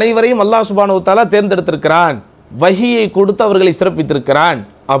 அவர்கள் அனைவரையும் அல்லாஹ் சுப்ஹானஹு வ தஆலா தேர்ந்தெடுத்திருக்கிறான், வஹியை கொடுத்து அவர்களை சிறப்பித்திருக்கிறான்.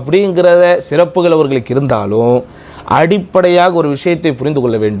 அப்படிங்கிற சிறப்புகள் அவர்களுக்கு இருந்தாலும் அடிப்படையாக ஒரு விஷயத்தை புரிந்து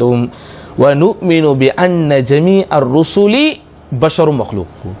கொள்ள வேண்டும். வனுமினு பிஅன்ன ஜமீஅர் ருசுலி பஷரும்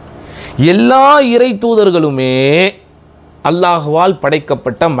மக்லூக். எல்லா இறை தூதர்களுமே அல்லாஹ்வால்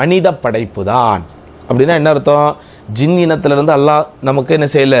படைக்கப்பட்ட மனித படைப்பு தான். அப்படின்னா என்ன அர்த்தம்? ஜின் இனத்திலிருந்து அல்லாஹ் நமக்கு என்ன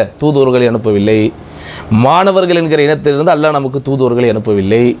செய்யல? தூதுவர்களை அனுப்பவில்லை. மாணவர்கள் என்கிற இனத்திலிருந்து அல்லாஹ் நமக்கு தூதுவர்களை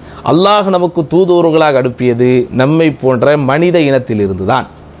அனுப்பவில்லை. அல்லாஹ் நமக்கு தூதுவர்களாக அனுப்பியது நம்மை போன்ற மனித இனத்தில் இருந்துதான்.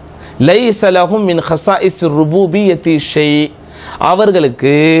 லைஸ லஹும் மின் ஹஸாயிஸ் ருபூபியத்தி ஷை.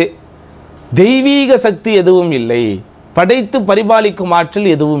 அவர்களுக்கு தெய்வீக சக்தி எதுவும் இல்லை, படைத்து பரிபாலிக்கும்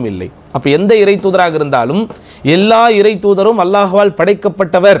ஆற்றல் எதுவும் இல்லை. அப்ப எந்த இறை தூதராக இருந்தாலும் எல்லா இறை தூதரும் அல்லாஹ்வால்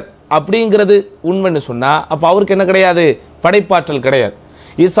படைக்கப்பட்டவர் அப்படிங்கிறது உண்மைன்னு சொன்னா அப்ப அவருக்கு என்ன கிடையாது? படைப்பாற்றல் கிடையாது.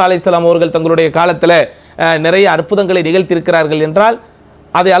 ஈசா அலைஹிஸ்ஸலாம் அவர்கள் தங்களுடைய காலத்துல நிறைய அற்புதங்களை நிகழ்த்தியிருக்கிறார்கள் என்றால்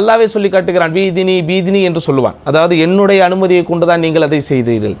அதை அல்லாஹ்வே சொல்லி காட்டுகிறான். பீதினி என்று சொல்லுவான். அதாவது என்னுடைய அனுமதியை கொண்டுதான் நீங்கள் அதை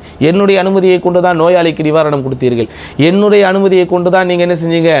செய்தீர்கள், என்னுடைய அனுமதியை கொண்டுதான் நோயாளிக்கு நிவாரணம் கொடுத்தீர்கள், என்னுடைய அனுமதியை கொண்டுதான் நீங்க என்ன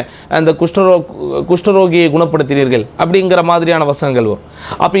செஞ்சீங்க? அந்த குஷ்டரோகியை குணப்படுத்தினீர்கள் அப்படிங்கிற மாதிரியான வசனங்கள் வரும்.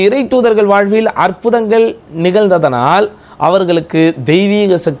 அப்ப இறை தூதர்கள் வாழ்வில் அற்புதங்கள் நிகழ்ந்ததனால் அவர்களுக்கு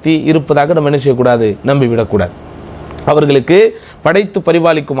தெய்வீக சக்தி இருப்பதாக நம்ம என்ன செய்யக்கூடாது? நம்பிவிடக்கூடாது. அவர்களுக்கு படைத்து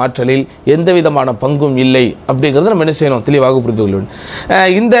பரிபாலிக்கும் ஆற்றலில் எந்த விதமான பங்கும் இல்லை அப்படிங்கிறத நம்ம என்ன செய்யணும்? தெளிவாக புரிந்து கொள்ள வேண்டும்.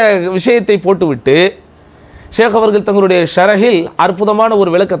 இந்த விஷயத்தை போட்டுவிட்டு ஷேக் அவர்கள் தங்களுடைய ஷரஹில் அற்புதமான ஒரு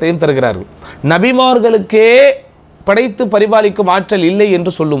விளக்கத்தையும் தருகிறார்கள். நபிமார்களுக்கே படைத்து பரிபாலிக்கும் ஆற்றல் இல்லை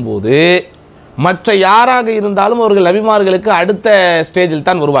என்று சொல்லும்போது மற்ற யாராக இருந்தாலும் அவர்கள் நபிமார்களுக்கு அடுத்த ஸ்டேஜில்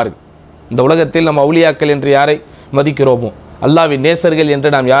தான் வருவார்கள். இந்த உலகத்தில் நம்ம அவுலியாக்கள் என்று யாரை மதிக்கிறோமோ, அல்லாஹ்வின் நேசர்கள் என்று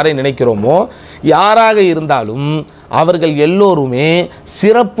நாம் யாரை நினைக்கிறோமோ, யாராக இருந்தாலும் அவர்கள் எல்லோருமே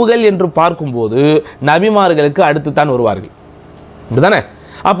சிறப்புகள் என்று பார்க்கும்போது நபிமார்களுக்கு அடுத்து தான் வருவார்கள். அப்படிதானே?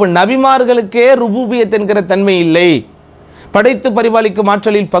 அப்ப நபிமார்களுக்கே ருபூபியத் என்கிற தன்மை இல்லை, படைத்து பரிபாலிக்கும்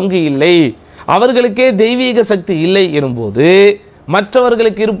ஆற்றலில் பங்கு இல்லை, அவர்களுக்கே தெய்வீக சக்தி இல்லை எனும்போது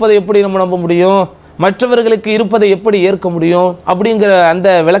மற்றவர்களுக்கு இருப்பதை எப்படி நம்ம நம்ப முடியும்? மற்றவர்களுக்கு இருப்பதை எப்படி ஏற்க முடியும்? அப்படிங்கிற அந்த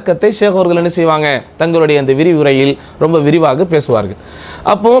விளக்கத்தை ஷேக் அவர்கள் என்ன செய்வாங்க? தங்களுடைய அந்த விரிவுரையில் ரொம்ப விரிவாக பேசுவார்கள்.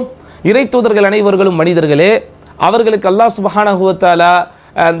 அப்போ இறை தூதர்கள் அனைவர்களும் மனிதர்களே, அவர்களுக்கு அல்லாஹ் சுப்ஹானஹு வ தஆலா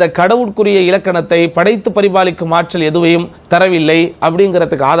அந்த கடவுளுக்குரிய இலக்கணத்தை படைத்து பரிபாலிக்கும் ஆற்றல் எதுவையும் தரவில்லை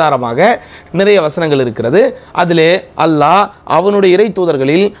அப்படிங்கிறதுக்கு ஆதாரமாக நிறைய வசனங்கள் இருக்கிறது. அதிலே அல்லாஹ் அவனுடைய இறை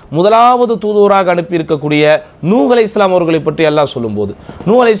தூதர்களில் முதலாவது தூதுவராக அனுப்பியிருக்கக்கூடிய நூஹ் அலைஹிஸ்ஸலாம் அவர்களை பற்றி அல்லாஹ் சொல்லும்போது,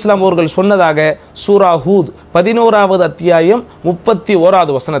 நூஹ் அலைஹிஸ்ஸலாம் அவர்கள் சொன்னதாக சூரா ஹூத் 11வது அத்தியாயம்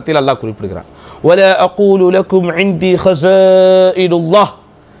 31வது வசனத்தில் அல்லாஹ் குறிப்பிடுகிறார். வலா அகூலு லகும் இன்தி ஹஸாயினுல்லாஹ்,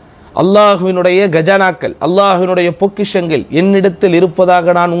 அல்லாஹ்வினுடைய கஜானாக்கள், அல்லாஹ்வினுடைய பொக்கிஷங்கள் என்னிடத்தில்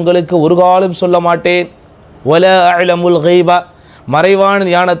இருப்பதாக நான் உங்களுக்கு ஒரு காலம் சொல்ல மாட்டேன். வலா அஅலமுல் கைபா, மறைவான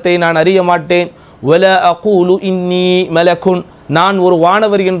ஞானத்தை நான் அறிய மாட்டேன். வலா அகூலு இன்னி மலக்குன், நான் ஒரு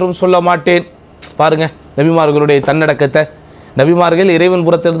வானவர் என்றும் சொல்ல மாட்டேன். பாருங்க நபிமார்களுடைய தன்னடக்கத்தை. நபிமார்கள் இறைவன்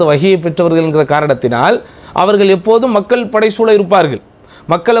புறத்திலிருந்து வஹியை பெற்றவர்கள் என்கிற காரணத்தினால் அவர்கள் எப்போதும் மக்கள் படைசூழ இருப்பார்கள்.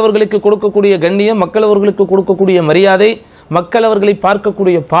 மக்கள் அவர்களுக்கு கொடுக்கக்கூடிய கண்ணியம், மக்கள் அவர்களுக்கு கொடுக்கக்கூடிய மரியாதை, மக்கள் அவர்களை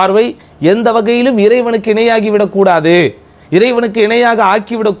பார்க்கக்கூடிய பார்வை எந்த வகையிலும் இறைவனுக்கு இணையாகிவிடக் கூடாது, இறைவனுக்கு இணையாக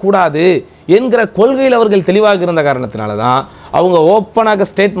ஆக்கிவிடக் கூடாது என்கிற கொள்கையில் அவர்கள் தெளிவாக இருந்த காரணத்தினால தான் அவங்க ஓப்பனாக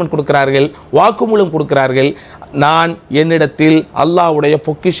ஸ்டேட்மெண்ட் கொடுக்கிறார்கள், வாக்குமூலம் கொடுக்கிறார்கள். நான் என்னிடத்தில் அல்லாஹ்வுடைய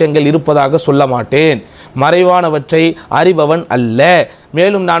பொக்கிஷங்கள் இருப்பதாக சொல்ல மாட்டேன், மறைவானவற்றை அறிபவன் அல்ல,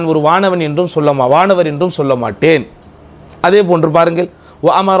 மேலும் நான் ஒரு வானவர் என்றும் சொல்ல மாட்டேன். அதே போன்று பாருங்கள்,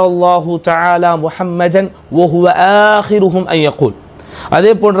 وأمر الله تعالى محمدا وهو آخرهم أن يقول,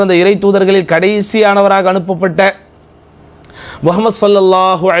 அதே போன்ற அந்த இறை தூதர்களில் கடைசியானவராக அனுப்பப்பட்ட முஹம்மது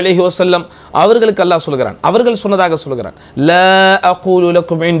ஸல்லல்லாஹு அலைஹி வஸல்லம் அவர்களுக்கு அல்லாஹ் சொல்கிறான், அவர்கள் சொன்னதாக சொல்கிறான், லா அகூலு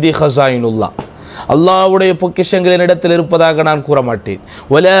லகும் இன்தி ஹஸாயினுல்லாஹ், அல்லாஹ்வுடைய பொக்கிஷங்கள் என்னிடத்தில் இருப்பதாக நான் கூற மாட்டேன்.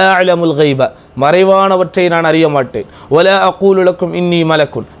 வலா அஅலமுல் கைப, மறைவானவற்றை நான் அறிய மாட்டேன். வலா அகூலு லகும் இன்னி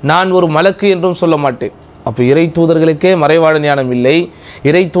மலக்குன், நான் ஒரு மலக்கு என்றும் சொல்ல மாட்டேன். அப்போ இறை தூதர்களுக்கே மறைவான ஞானம் இல்லை,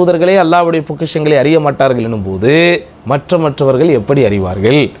 இறை தூதர்களே அல்லாஹ்வுடைய பொக்கிஷங்களை அறிய மாட்டார்கள் எனும் போது மற்றவர்கள் எப்படி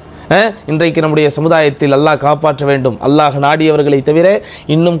அறிவார்கள்? இன்றைக்கு நம்முடைய சமுதாயத்தில் அல்லாஹ் காப்பாற்ற வேண்டும், அல்லாஹ் நாடியவர்களை தவிர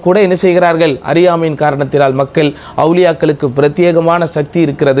இன்னும் கூட என்ன செய்கிறார்கள்? அறியாமையின் காரணத்தினால் மக்கள் அவுலியாக்களுக்கு பிரத்யேகமான சக்தி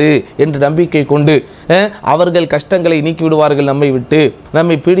இருக்கிறது என்று நம்பிக்கை கொண்டு அவர்கள் கஷ்டங்களை நீக்கி விடுவார்கள், நம்மை விட்டு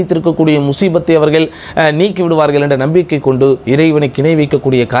நம்மை பீடித்திருக்கக்கூடிய முசீபத்தை அவர்கள் நீக்கி விடுவார்கள் என்ற நம்பிக்கை கொண்டு இறைவனுக்கு இணை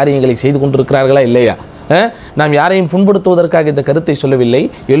வைக்கக்கூடிய காரியங்களை செய்து கொண்டிருக்கிறார்களா இல்லையா? நாம் யாரையும் புண்படுத்துவதற்காக இந்த கருத்தை சொல்லவில்லை,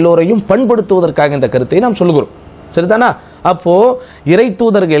 எல்லோரையும் பண்படுத்துவதற்காக இந்த கருத்தை நாம் சொல்லுகிறோம். சரிதானா? அப்போ இறை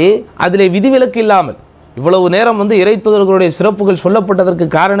தூதர்கள் அதிலே விதிவிலக்கு இல்லாமல் இவ்வளவு நேரம் இறை தூதர்களுடைய சிறப்புகள் சொல்லப்பட்டதற்கு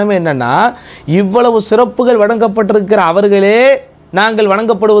காரணமே என்னன்னா, இவ்வளவு சிறப்புகள் வழங்கப்பட்டிருக்கிற அவர்களே நாங்கள்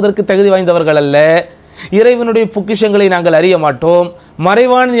வணங்கப்படுவதற்கு தகுதி வாய்ந்தவர்கள் அல்ல, இறைவனுடைய பொக்கிஷங்களை நாங்கள் அறிய மாட்டோம்,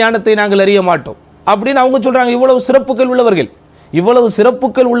 மறைவான ஞானத்தை நாங்கள் அறிய மாட்டோம் அப்படின்னு அவங்க சொல்றாங்க. இவ்வளவு சிறப்புகள்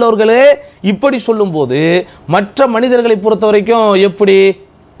உள்ளவர்களே இப்படி சொல்லும் போது மற்ற மனிதர்களை பொறுத்த வரைக்கும் எப்படி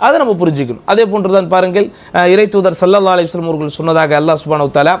அதை நம்ம புரிஞ்சுக்கணும். அதே போன்றுதான் பாருங்கள், இறை தூதர் ஸல்லல்லாஹு அலைஹி வஸல்லம் அவர்கள் சொன்னதாக அல்லாஹ் சுப்ஹானஹு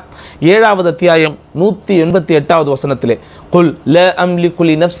வ தஆலா 7வது அத்தியாயம் 188வது வசனத்திலே, குல் லா அம்லிகு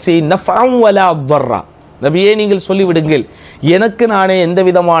லி நஃப்ஸி நஃபஅன் வலா தர்ரா, நபியே நீங்கள் சொல்லிவிடுங்கள், எனக்கு நானே எந்த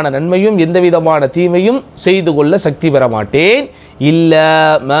விதமான நன்மையும் எந்த விதமான தீமையும் செய்து கொள்ள சக்தி பெற மாட்டேன், இல்லா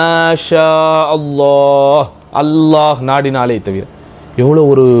மாஷா அல்லாஹ், அல்லாஹ் நாடினாலே தவிர. எவ்வளவு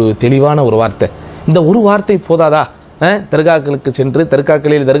ஒரு தெளிவான ஒரு வார்த்தை! இந்த ஒரு வார்த்தை போதாதா? தர்காக்களுக்கு சென்று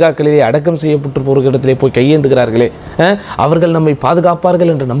தர்காக்களிலே அடக்கம் செய்யப்பட்டிருப்பவர்கள் இடத்திலே போய் கையேந்துகிறார்களே, அவர்கள் நம்மை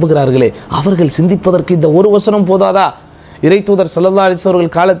பாதுகாப்பார்கள் என்று நம்புகிறார்களே, அவர்கள் சிந்திப்பதற்கு இந்த ஒரு வசனம் போதாதா? இறை தூதர் ஸல்லல்லாஹு அலைஹி வஸல்லம்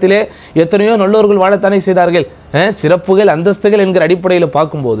அவர்கள் காலத்திலே எத்தனையோ நல்லோர்கள் வாழத்தானே செய்தார்கள். சிறப்புகள் அந்தஸ்துகள் என்கிற அடிப்படையில்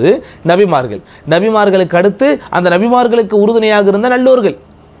பார்க்கும்போது நபிமார்களுக்கு அடுத்து அந்த நபிமார்களுக்கு உறுதுணையாக இருந்த நல்லோர்கள்,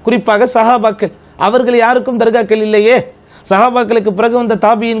 குறிப்பாக சஹாபாக்கள், அவர்கள் யாருக்கும் தர்காக்கள் இல்லையே. சஹாபாக்களுக்கு பிறகு வந்த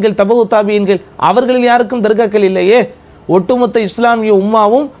தாபியன்கள், தபவு தாபியன்கள், அவர்களில் யாருக்கும் தர்காக்கள் இல்லையே. ஒட்டுமொத்த இஸ்லாமிய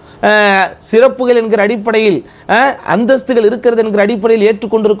உம்மாவும் சிறப்புகள் என்கிற அடிப்படையில் அந்தஸ்துகள் இருக்கிறது என்கிற அடிப்படையில்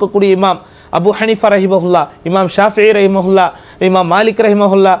ஏற்றுக்கொண்டிருக்கக்கூடிய இமாம் அபு ஹனீஃபா ரஹிமஹுல்லா, இமாம் ஷாஃபிஈ ரஹிமஹுல்லா, இமாம் மாலிக்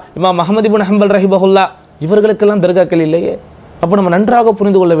ரஹிமஹுல்லா, இமாம் அஹ்மத் இப்னு ஹம்பல் ரஹிமஹுல்லா, இவர்களுக்கெல்லாம் தர்காக்கள் இல்லையே. அப்போ நம்ம நன்றாக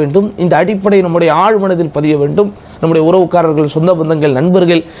புரிந்து கொள்ள வேண்டும், இந்த அடிப்படை நம்முடைய ஆழ் மனதில் பதிய வேண்டும். நம்முடைய உறவுக்காரர்கள், சொந்த பந்தங்கள்,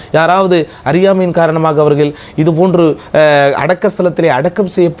 நண்பர்கள் யாராவது அறியாமையின் காரணமாக அவர்கள் இது போன்று அடக்க ஸ்தலத்திலே அடக்கம்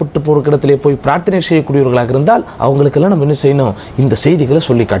செய்யப்பட்டு போர்க்கிடத்திலே போய் பிரார்த்தனை செய்யக்கூடியவர்களாக இருந்தால் அவங்களுக்கெல்லாம் நம்ம என்ன செய்யணும்? இந்த செய்திகளை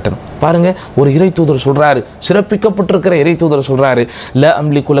சொல்லி காட்டணும். பாருங்க, ஒரு இறை தூதர் சொல்றாரு, சிறப்பிக்கப்பட்டிருக்கிற இறை தூதர் சொல்றாரு, ல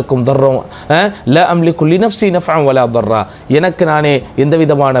அம்லிகு லக்கும் தர்ரா ல அம்லிகு லினஃப்ஸி நஃபஅன் வலா தர்ரா, எனக்கு நானே எந்த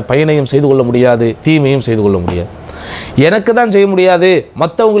விதமான பயனையும் செய்து கொள்ள முடியாது, தீமையும் செய்து கொள்ள முடியாது. எனக்கு தான் செய்ய முடியாது,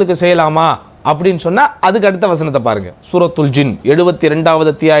 மற்றவங்களுக்கு செய்யலாமா அப்படின்னு சொன்னா அதுக்கு அடுத்த வசனத்தை பாருங்க. சூரத்துல் ஜின்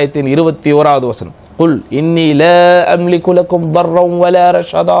 72வது அத்தியாயத்தின் 21வது வசனம், குல் இன்னி லா அம்லிகு லக்கும் தர்ரன் வலா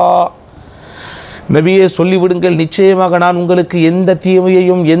ரஷதா, நபியே சொல்லிவிடுங்கள், நிச்சயமாக நான் உங்களுக்கு எந்த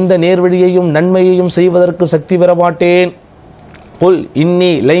தீமையையும் எந்த நேர்வழியையும் நன்மையையும் செய்வதற்கு சக்தி பெற மாட்டேன். குல்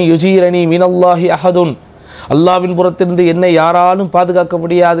இன்னி லன் யுஜீரனி மினல்லாஹி அஹதுன், அல்லாஹ்வின் புறத்திலிருந்து என்னை யாராலும் பாதுகாக்க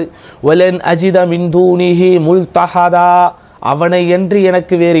முடியாது. வலன் அஜித மின் தூனிஹி முல்தஹதா, அவனை என்று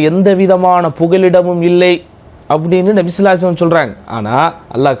எனக்கு வேறு எந்த விதமான புகலிடமும் இல்லை அப்படின்னு நபி ஸல்லல்லாஹு அலைஹி வஸல்லம் சொல்றாங்க. ஆனா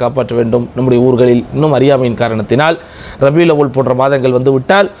அல்லாஹ் காப்பாற்ற வேண்டும். நம்முடைய ஊர்களில் இன்னும் அறியாமையின் காரணத்தினால் ரபியுல் அவ்வல் போன்ற மாதங்கள் வந்து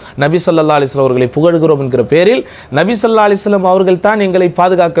விட்டால் நபி ஸல்லல்லாஹு அலைஹி வஸல்லம் அவர்களை புகழ்கிறோம் என்கிற பேரில் நபி ஸல்லல்லாஹு அலைஹி வஸல்லம் அவர்கள் தான் எங்களை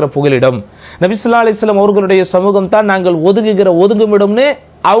பாதுகாக்கிற புகலிடம், நபி ஸல்லல்லாஹு அலைஹி வஸல்லம் அவர்களுடைய சமூகம் தான் நாங்கள் ஒதுங்குகிற ஒதுங்குமிடம்னு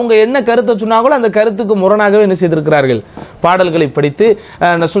அவங்க என்ன கருத்தை சொன்னாங்களோ அந்த கருத்துக்கு முரணாகவே என்ன செய்திருக்கிறார்கள், பாடல்களை படித்து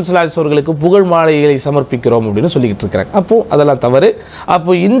ரசூல் ஸல்லல்லாஹு அலைஹி வஸல்லம் அவர்களுக்கு புகழ் மாலைகளை சமர்ப்பிக்கிறோம் அப்படின்னு சொல்லிக்கிட்டு இருக்கிறாங்க. அப்போ அதெல்லாம் தவறு.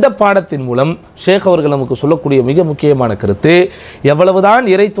 அப்போ இந்த பாடத்தின் மூலம் ஷேக் அவர்கள் நமக்கு சொல்லக்கூடிய மிக முக்கியமான கருத்து, எவ்வளவுதான்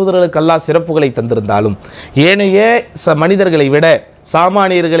இறை தூதர்களுக்கு அல்லாஹ் சிறப்புகளை தந்திருந்தாலும் ஏனைய மனிதர்களை விட,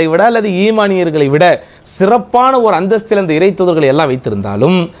 சாமானியர்களை விட அல்லது ஈமானியர்களை விட சிறப்பான ஒரு அந்தஸ்தில் அந்த இறை தூதர்களை எல்லாம்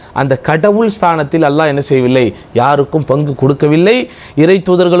வைத்திருந்தாலும் அந்த கடவுள் ஸ்தானத்தில் அல்லாஹ் என்ன செய்யவில்லை, யாருக்கும் பங்கு கொடுக்கவில்லை, இறை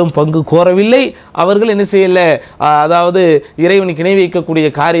தூதர்களும் பங்கு கோரவில்லை. அவர்கள் என்ன செய்யல, அதாவது இறைவனுக்கு இணை வைக்கக்கூடிய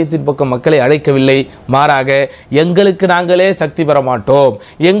காரியத்தின் பக்கம் மக்களை அழைக்கவில்லை. மாறாக எங்களுக்கு நாங்களே சக்தி பெற மாட்டோம்,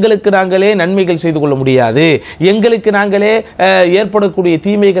 எங்களுக்கு நாங்களே நன்மைகள் செய்து கொள்ள முடியாது, எங்களுக்கு நாங்களே ஏற்படக்கூடிய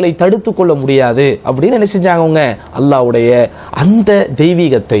தீமைகளை தடுத்து கொள்ள முடியாது அப்படின்னு என்ன செஞ்சாங்க அவங்க, அல்லாஹ்வுடைய அந்த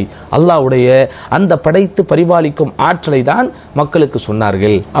தெய்வீகத்தை, அல்லாஹ்வுடைய அந்த படைத்து பரிபாலிக்கும் ஆற்றலை தான் மக்களுக்கு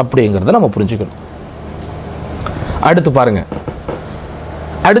சொன்னார்கள் அப்படிங்கிறத நம்ம புரிஞ்சுக்கணும். அடுத்து பாருங்க,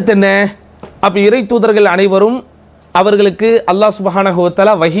 அடுத்து என்ன, அப்ப இறை தூதர்கள் அனைவரும் அவர்களுக்கு அல்லாஹ் சுப்ஹானஹு வ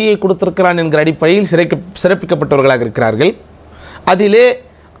தஆலா வஹியை கொடுத்திருக்கிறான் என்கிற அடிப்படையில் சிறப்பிக்கப்பட்டவர்களாக இருக்கிறார்கள். அதிலே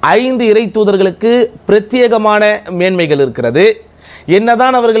 5 இறை தூதர்களுக்கு பிரத்யேகமான மேன்மைகள் இருக்கிறது.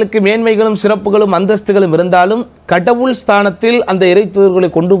 என்னதான் அவர்களுக்கு மேன்மைகளும் சிறப்புகளும் அந்தஸ்துகளும் இருந்தாலும் கடவுள் ஸ்தானத்தில் அந்த இறை தூதர்களை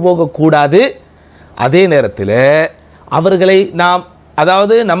கொண்டு போக கூடாது. அதே நேரத்தில் அவர்களை நாம்,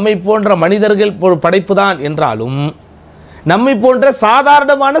 அதாவது நம்மை போன்ற மனிதர்கள் படைப்பு தான் என்றாலும் நம்மை போன்ற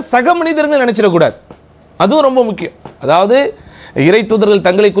சாதாரணமான சக மனிதர்கள் நினைச்சிடக்கூடாது. அதுவும் ரொம்ப முக்கியம். அதாவது இறை தூதர்கள்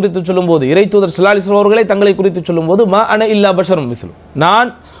தங்களை குறித்து சொல்லும் போது, இறை தூதர் ஸல்லல்லாஹு அலைஹி வஸல்லம் அவர்களை தங்களை குறித்து சொல்லும் போது மா அன இல்லா பஷரும் மிஸ்லு,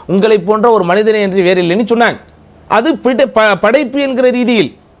 நான் உங்களை போன்ற ஒரு மனிதனை என்று வேறு இல்லைன்னு சொன்னாங்க. அது படைப்பு என்கிற ரீதியில்,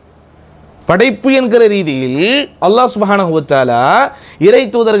 படைப்பு என்கிற ரீதியில் அல்லாஹ் சுப்ஹானஹு வ தஆலா இறை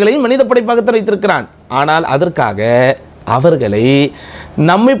தூதர்களை மனித படைப்பாகத்தான் வைத்திருக்கிறான். ஆனால் அதற்காக அவர்களை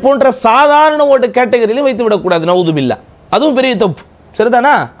நம்மை போன்ற சாதாரண ஒரு கேட்டகரியிலும் வைத்து விடக்கூடாது. நவுது பில்லா, அதுவும் பெரிய தப்பு.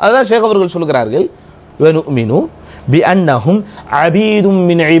 சரிதானா? அதுதான் ஷேக் அவர்கள் சொல்கிறார்கள், வனுமினு பிஅன்னஹும் அபீதும்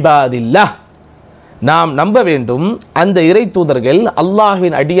மின் இபாதில்லாஹ், நாம் நம்ப வேண்டும் அந்த இறை தூதர்கள்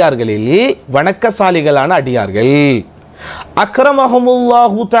அல்லாஹ்வின் அடியார்களில் வணக்கசாலிகளான அடியார்கள்.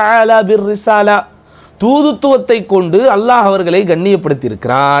 அக்ரமஹுமுல்லாஹு தஆலா பிர்ரிசாலா, தூதுத்துவத்தை கொண்டு அல்லாஹ் அவர்களை கண்ணியப்படுத்தி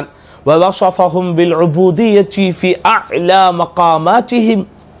இருக்கிறான். வவஸஃபஹும் பில் உபூதியத்தி ஃபி அஅலா மகாமாத்திஹிம்,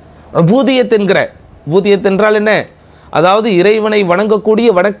 உபூதியத் என்கிற, உபூதியத் என்றால் என்ன, அதாவது இறைவனை வணங்கக்கூடிய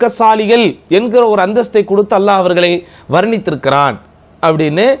வணக்கசாலிகள் என்கிற ஒரு அந்தஸ்தை கொடுத்து அல்லாஹ் அவர்களை வர்ணித்திருக்கிறான்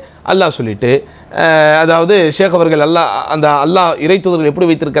அப்படின்னு அல்லாஹ் சொல்லிட்டு, அதாவது ஷேக் அவர்கள் அல்லாஹ் இறை தூதர்கள் எப்படி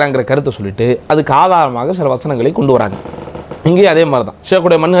வைத்திருக்கிறாங்கிற கருத்தை சொல்லிட்டு அதுக்கு ஆதாரமாக சில வசனங்களை கொண்டு வராங்க. இங்கே அதே மாதிரி தான்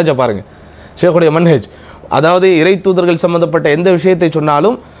ஷேக்குடைய மன்ஹஜை பாருங்க. ஷேக்குடைய மன்ஹஜ், அதாவது இறை தூதர்கள் சம்பந்தப்பட்ட எந்த விஷயத்தை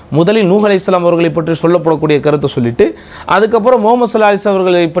சொன்னாலும் முதலில் நூஹ் அலைஹிஸ்ஸலாம் அவர்களை பற்றி சொல்லப்படக்கூடிய கருத்தை சொல்லிட்டு அதுக்கப்புறம் முஹம்மது ஸல்லல்லாஹு அலைஹி வஸல்லம்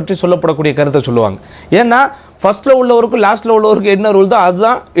அவர்களை பற்றி சொல்லப்படக்கூடிய கருத்தை சொல்லுவாங்க. ஏன்னா ஃபர்ஸ்ட்ல உள்ளவருக்கும் லாஸ்ட்ல உள்ளவருக்கும் என்ன ரூல் தான்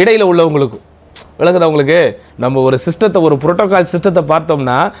அதுதான் இடையில உள்ளவங்களுக்கும். விளங்குதா உங்களுக்கு? நம்ம ஒரு சிஸ்டத்தை, ஒரு புரோட்டோகால் சிஸ்டத்தை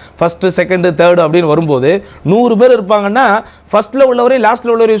பார்த்தோம்னா ஃபர்ஸ்ட் செகண்ட் தேர்டு அப்படின்னு வரும்போது 100 பேர் இருப்பாங்கன்னா ஃபர்ஸ்ட்ல உள்ளவரையும்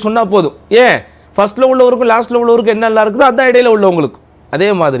லாஸ்ட்ல உள்ளவரையும் சொன்னா போதும். ஏன், ஃபர்ஸ்ட்ல உள்ளவருக்கும் லாஸ்ட்ல உள்ளவருக்கும் என்ன நல்லா இருக்குதோ அதான் இடையில உள்ளவங்களுக்கு. அதே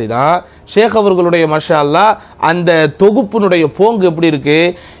மாதிரி தான் ஷேக் அவர்களுடைய மாஷா அல்லாஹ் அந்த தொகுப்பினுடைய போங்கு எப்படி இருக்கு,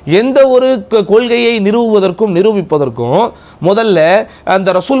 எந்த ஒரு கொள்கையை நிறுவுவதற்கும் நிரூபிப்பதற்கும் முதல்ல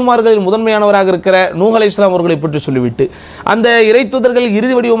அந்த ரசூல்மார்களில் முதன்மையானவராக இருக்கிற நூஹ் அலைஹிஸ்ஸலாம் அவர்களை பற்றி சொல்லிவிட்டு அந்த இறை தூதர்களில்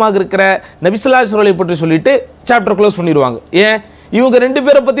இறுதி வடிவமாக இருக்கிற நபி ஸல்லல்லாஹு அலைஹி வஸல்லம் பற்றி சொல்லிட்டு சாப்டர் க்ளோஸ் பண்ணிடுவாங்க. ஏன், இவங்க 2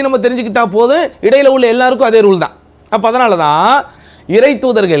 பேரை பத்தி நம்ம தெரிஞ்சுக்கிட்டா போதும், இடையில உள்ள எல்லாருக்கும் அதே ரூல் தான். அப்ப அதனால தான் இறை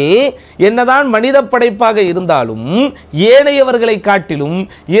தூதர்கள் என்னதான் மனித படைப்பாக இருந்தாலும் ஏனையவர்களை காட்டிலும்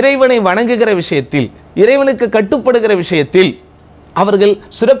இறைவனை வணங்குகிற விஷயத்தில், இறைவனுக்கு கட்டுப்படுகிற விஷயத்தில் அவர்கள்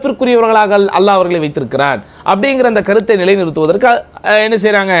சிறப்பிற்குரியவர்களாக அல்லாஹ் அவர்களை வைத்திருக்கிறான் அப்படிங்கிற அந்த கருத்தை நிலைநிறுத்துவதற்கு என்ன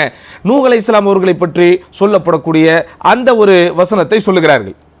செய்யறாங்க, நூஹ் அலைஹிஸ்ஸலாம் அவர்களை பற்றி சொல்லப்படக்கூடிய அந்த ஒரு வசனத்தை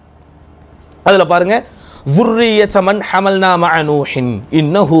சொல்லுகிறார்கள். அதுல பாருங்க, ذُرِّيَّةَ مَنْ حَمَلْنَا مَعَ نُوحٍ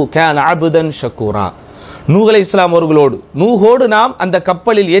إِنَّهُ كَانَ عَبْدًا شَكُورًا, நூஹ் அலைஹிஸ்ஸலாம் அவர்களோடு, நூஹோடு நாம் அந்த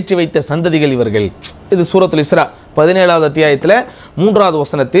கப்பலில் ஏற்றி வைத்த சந்ததிகள் இவர்கள். இது சூரத்துல் இஸ்ரா 17வது அத்தியாயத்தில் 3வது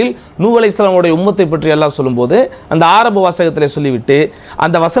வசனத்தில் நூஹ் அலைஹிஸ்ஸலாமுடைய உம்மத்தை பற்றி அல்லாஹ் சொல்லும்போது அந்த ஆரம்ப வாசகத்தில் சொல்லிவிட்டு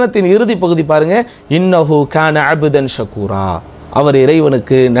அந்த வசனத்தின் இறுதி பகுதி பாருங்க, இன்னஹு கான அப்தன் ஷக்கூரா, அவர்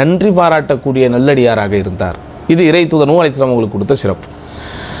இறைவனுக்கு நன்றி பாராட்டக்கூடிய நல்லடியாராக இருந்தார். இது இறை தூதர் நூஹ் அலைஹிஸ்ஸலாம் அவங்களுக்கு கொடுத்த சிறப்பு.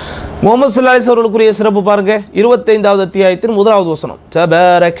 முஹம்மது ஸல்லல்லாஹு அலைஹி அவர்களுக்குரிய சிறப்பு பாருங்க. 25வது அத்தியாயத்தின் 1வது வசனம்.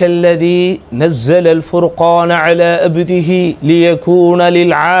 தபாரக்கல்லதி நஸ்ஸலல் ஃபுர்கான அலா அப்திஹி லியகூன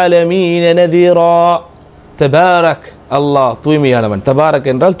லில் ஆலமீன நதீரா. தபாரக், அல்லாஹ் தூய்மையானவன். தபாரக்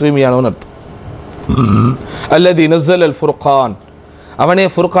என்றால் தூய்மையானவன் அர்த்தம். அல்லதி நஸ்ஸலல் ஃபுர்கான், அவனே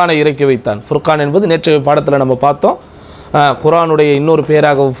ஃபுர்கானை இறக்கி வைத்தான். ஃபுர்கான் என்பது நேற்றைய பாடத்தில் நம்ம பார்த்தோம். குர்ஆனுடைய இன்னொரு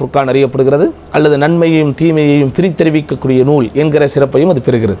பெயராகவும் ஃபுர்கான் அறியப்படுகிறது. அல்லது நன்மையையும் தீமையையும் பிரித்தறிவிக்கக்கூடிய நூல் என்கிற சிறப்பையும் அது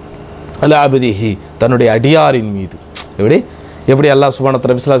பெறுகிறது. அலா அப்திஹி, தன்னுடைய அடியாரின் மீது. எப்படி அல்லாஹ் சுப்ஹானஹு வ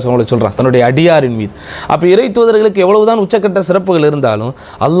தஆலா விஸ்வாசங்களை சொல்றான், தன்னுடைய அடியாரின் மீது. அப்ப இறை தூதர்களுக்கு எவ்வளவுதான் உச்சக்கட்ட சிறப்புகள் இருந்தாலும்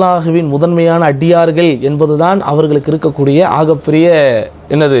அல்லாஹுவின் முதன்மையான அடியார்கள் என்பதுதான் அவர்களுக்கு இருக்கக்கூடிய ஆகப்பெரிய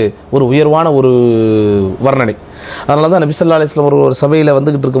ஒரு உயர்வான ஒரு வர்ணனை. அதனால தான் நபி ஸல்லல்லாஹு அலைஹி வஸல்லம் அவர்கள் ஒரு சபையில்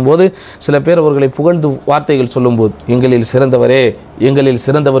வந்துகிட்டு இருக்கும்போது சில பேர் அவர்களை புகழ்ந்து வார்த்தைகள் சொல்லும்போது, எங்களில் சிறந்தவரே, எங்களில்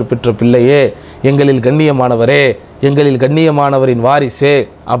சிறந்தவர் பெற்ற பிள்ளையே, எங்களில் கண்ணியமானவரே, எங்களில் கண்ணியமானவரின் வாரிசே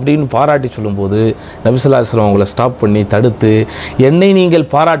அப்படின்னு பாராட்டி சொல்லும்போது நபி ஸல்லல்லாஹு அலைஹி வஸல்லம் அவங்களை ஸ்டாப் பண்ணி தடுத்து, என்னை நீங்கள்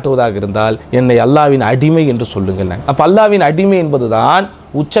பாராட்டுவதாக இருந்தால் என்னை அல்லாஹ்வின் அடிமை என்று சொல்லுங்கள். அப்போ அல்லாஹ்வின் அடிமை என்பதுதான்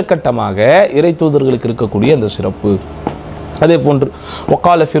உச்சக்கட்டமாக இறை தூதர்களுக்கு இருக்கக்கூடிய அந்த சிறப்பு. அதே போன்று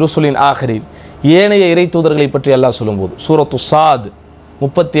வக்கால ஃபிருசுலின் ஆஹரின், ஏனைய இறை தூதர்களை பற்றி அல்லாஹ் சொல்லும்போது சூரத்து சாத்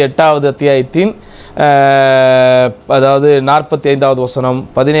 38வது அத்தியாயத்தின் அதாவது 45வது வசனம்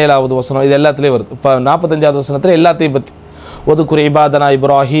 17வது வசனம் இது எல்லாத்துலேயும் வருது. இப்போ 45வது வசனத்தில் எல்லாத்தையும் பற்றி ஒதுக்குர் இபாதனா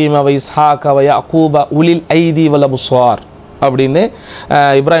இப்ராஹீம் வ இஸ்ஹாக வ யக்கூப உலில் ஐதி வல் அப்ஸார் அப்படின்னு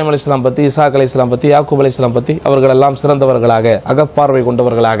இப்ராஹிம் அலைஹிஸ்ஸலாம் பற்றி, இஸ்ஹாக் அலைஹிஸ்ஸலாம் பற்றி, யாக்கூப் அலைஹிஸ்ஸலாம் பற்றி அவர்களெல்லாம் சிறந்தவர்களாக, அகப்பார்வை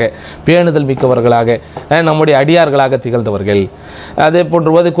கொண்டவர்களாக, பேணுதல் மிக்கவர்களாக, நம்முடைய அடியார்களாக திகழ்ந்தவர்கள். அதே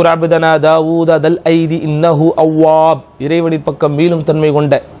போன்று ஒதுக்குர் அப்தனா தாவூத தல் ஐதி இன்னஹு அவ்வாப், இறைவனின் பக்கம் மீளும் தன்மை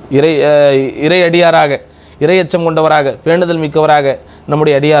கொண்ட இறை அடியாராக, இறையச்சம் கொண்டவராக, பேணுதல் மிக்கவராக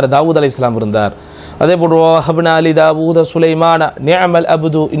நம்முடைய அடியார் தாவூத் அலைஹிஸ்ஸலாம் இருந்தார். அதே போன்று வஹப்னா லி தாவூத சுலைமான நிஅமல்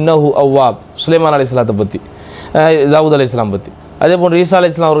அப்து இன்னஹு அவ்வாப், சுலைமான் அலைஹிஸ்ஸலாத்தை பற்றி, தாவூத் அலைஹிஸ்ஸலாம் பற்றி. அதே போன்று ஈசா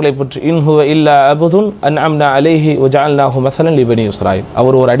அலைஹிஸ்ஸலாம் அவர்களை பற்றி இன்ஹுவ இல்லா அப்துன் அன்அம்னா அலைஹி வ ஜஅல்நாஹு மஸலன் லி பனி இஸ்ராயில்,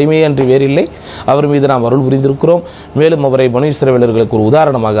 அவர் ஒரு அடிமையே அன்றி வேறில்லை, அவர் மீது நாம் அருள் புரிந்திருக்கிறோம், மேலும் அவரை பனி இஸ்ரவேலர்களுக்கு ஒரு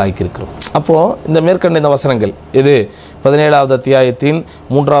உதாரணமாக ஆக்கியிருக்கிறோம். அப்போது இந்த மேற்கண்ட இந்த வசனங்கள் இது 17வது அத்தியாயத்தின்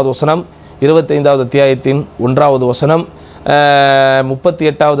 3வது வசனம், 25வது அத்தியாயத்தின் 1வது வசனம்,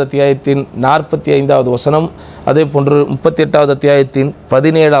 38வது அத்தியாயத்தின் 45வது வசனம், அதே போன்று 38வது அத்தியாயத்தின்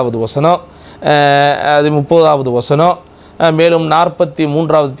 17வது வசனம், அது 30வது வசனம், மேலும்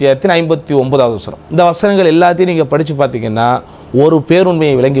 43வது அத்தியாயத்தின் 59வது வசனம். இந்த வசனங்கள் எல்லாத்தையும் நீங்கள் படித்து பார்த்தீங்கன்னா ஒரு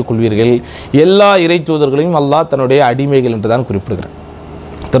பேருண்மையை விளங்கிக் கொள்வீர்கள். எல்லா இறை தூதர்களையும் அல்லாஹ் தன்னுடைய அடிமைகள் என்று தான் குறிப்பிடுகிறார்,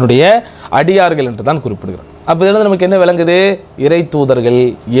 தன்னுடைய அடியார்கள் என்று தான் குறிப்பிடுகிறார். அப்போ இதிலிருந்து நமக்கு என்ன விளங்குது? இறை தூதர்கள்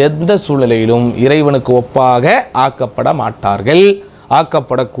எந்த சூழ்நிலையிலும் இறைவனுக்கு ஒப்பாக ஆக்கப்பட மாட்டார்கள்,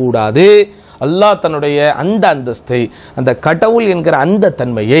 ஆக்கப்படக்கூடாது. அல்லாஹ் தன்னுடைய அந்த அந்தஸ்தை, அந்த கடவுள் என்கிற அந்த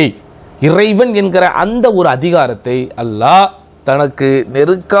தன்மையை, இறைவன் என்கிற அந்த ஒரு அதிகாரத்தை அல்லாஹ் தனக்கு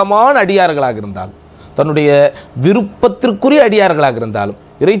நெருக்கமான அடியார்களாக இருந்தாலும், தன்னுடைய விருப்பத்திற்குரிய அடியார்களாக இருந்தாலும்,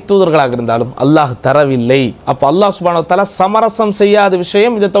 இறை தூதர்களாக இருந்தாலும் அல்லாஹ் தரவில்லை. அப்போ அல்லாஹ் சுப்ஹானஹு வ தஆலா சமரசம் செய்யாத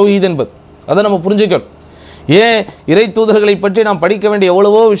விஷயம் இந்த தௌஹீத் என்பது. அதை நம்ம புரிஞ்சுக்கணும். ஏன் இறை தூதர்களை பற்றி நாம் படிக்க வேண்டிய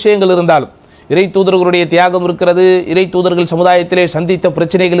எவ்வளவோ விஷயங்கள் இருந்தாலும், இறை தூதர்களுடைய தியாகம் இருக்கிறது, இறை தூதர்கள் சமுதாயத்திலே சந்தித்த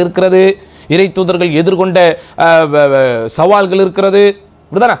பிரச்சனைகள் இருக்கிறது, இறை தூதர்கள் எதிர்கொண்ட சவால்கள் இருக்கிறது,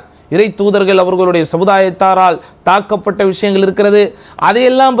 இப்படிதானே? இறை தூதர்கள் அவர்களுடைய சமுதாயத்தாரால் தாக்கப்பட்ட விஷயங்கள் இருக்கிறது.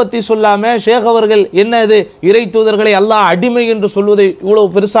 அதையெல்லாம் பற்றி சொல்லாம ஷேக் அவர்கள் என்ன இது இறை தூதர்களை அல்லாஹ் அடிமை என்று சொல்வதை இவ்வளவு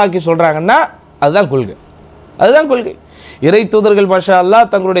பெருசாக்கி சொல்றாங்கன்னா அதுதான் கொள்கை, அதுதான் கொள்கை. இறை தூதர்கள் மாஷா அல்லாஹ்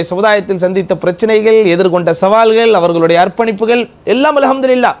தங்களுடைய சமுதாயத்தில் சந்தித்த பிரச்சனைகள், எதிர்கொண்ட சவால்கள், அவர்களுடைய அர்ப்பணிப்புகள் எல்லாம்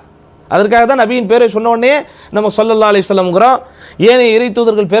அல்ஹம்துலில்லாஹ். அதற்காக தான் நபியின் பேரை சொன்ன உடனே நம்ம ஸல்லல்லாஹு அலைஹி வஸல்லம்ங்கிறோம். ஏனைய இறை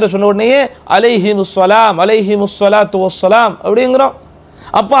தூதர்கள் பேரை சொன்ன உடனே அலைஹிமுஸ்ஸலாம் அலைஹிமுஸ்ஸலாத்து வஸ்ஸலாம் அப்படிங்கிறோம்.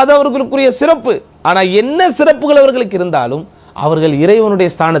 அப்போ அது அவர்களுக்குரிய சிறப்பு. ஆனால் என்ன சிறப்புகள் அவர்களுக்கு இருந்தாலும் அவர்கள் இறைவனுடைய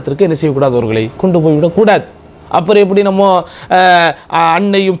ஸ்தானத்திற்கு என்ன செய்யக்கூடாது? அவர்களை கொண்டு போய்விடக்கூடாது. அப்புறம் எப்படி நம்ம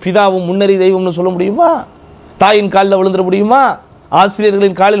அன்னையும் பிதாவும் முன்னறி தெய்வம்னு சொல்ல முடியுமா? தாயின் காலில் விழுந்துட முடியுமா?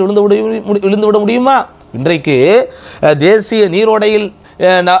 ஆசிரியர்களின் காலில் விழுந்து விட முடியுமா? இன்றைக்கு தேசிய நீரோடையில்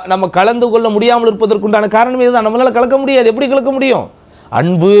நம்ம கலந்து கொள்ள முடியாமல் இருப்பதற்குண்டான காரணம் இதுதான். நம்மளால கலக்க முடியாது. எப்படி கலக்க முடியும்?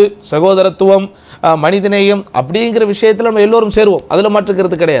 அன்பு, சகோதரத்துவம், மனிதநேயம் அப்படிங்கிற விஷயத்தில் நம்ம எல்லோரும் சேருவோம், அதில்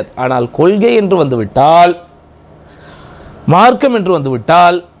மாற்றுக்கிறது கிடையாது. ஆனால் கொள்கை என்று வந்துவிட்டால், மார்க்கம் என்று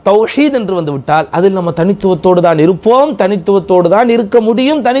வந்துவிட்டால், தௌஹீத் என்று வந்துவிட்டால் அதில் நம்ம தனித்துவத்தோடு தான் இருப்போம், தனித்துவத்தோடு தான் இருக்க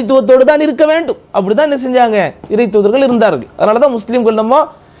முடியும், தனித்துவத்தோடு தான் இருக்க வேண்டும். அப்படிதான் என்ன செஞ்சாங்க? இறை தூதர்கள் இருந்தார்கள். அதனால தான் முஸ்லீம்கள் நம்ம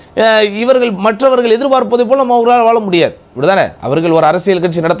இவர்கள் மற்றவர்கள் எதிர்பார்ப்பதை போல் நம்ம அவர்களால் வாழ முடியாது. இப்படிதானே? அவர்கள் ஒரு அரசியல்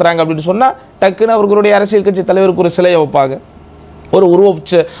கட்சி நடத்துறாங்க அப்படின்னு சொன்னால் டக்குன்னு அவர்களுடைய அரசியல் கட்சி தலைவருக்கு ஒரு சிலையை வைப்பாங்க, ஒரு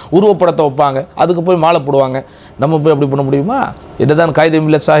உருவப்படத்தை வைப்பாங்க, அதுக்கு போய் மாலை போடுவாங்க. நம்ம போய் அப்படி பண்ண முடியுமா? என்னதான் காயிதே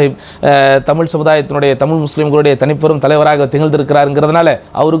மில்லத் சாஹிப் தமிழ் சமுதாயத்தினுடைய தமிழ் முஸ்லீம்களுடைய தனிப்பெரும் தலைவராக திகழ்ந்திருக்கிறாருங்கிறதுனால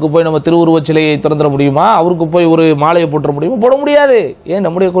அவருக்கு போய் நம்ம திருவுருவச் சிலையை திறந்துட முடியுமா? அவருக்கு போய் ஒரு மாலையை போட்டுற முடியுமா? போட முடியாது. ஏன்?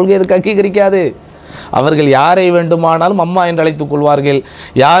 நம்முடைய கொள்கை அதுக்கு அங்கீகரிக்காது. அவர்கள் யாரை வேண்டுமானாலும் அம்மா என்று அழைத்துக் கொள்வார்கள்,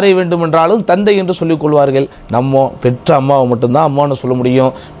 யாரை வேண்டுமென்றாலும் தந்தை என்று சொல்லிக் கொள்வார்கள். நம்ம பெற்ற அம்மாவை மட்டும்தான் அம்மான்னு சொல்ல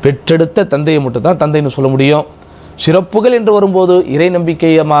முடியும், பெற்றெடுத்த தந்தையை மட்டும்தான் தந்தைன்னு சொல்ல முடியும். சிறப்புகள் என்று வரும்போது இறை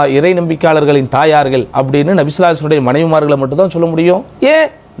நம்பிக்கையாளர்களின் தாயார்கள் அப்படின்னு நபி ஸல்லல்லாஹு அலைஹி வஸல்லம் மனைவிமார்களை மட்டும்தான் சொல்ல முடியும். ஏன்?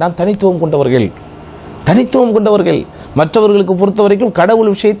 நாம் தனித்துவம் கொண்டவர்கள். மற்றவர்களுக்கு பொறுத்த வரைக்கும்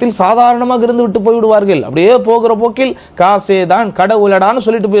கடவுள் விஷயத்தில் சாதாரணமாக இருந்து விட்டு போய்விடுவார்கள். அப்படியே போகிற போக்கில் காசே தான் கடவுளடான்னு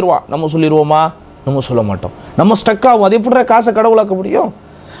சொல்லிட்டு போயிடுவான். நம்ம சொல்லிடுவோமா? நம்ம சொல்ல மாட்டோம். நம்ம ஸ்டக் ஆகும். அது எப்படி காசை கடவுளாக்க முடியும்?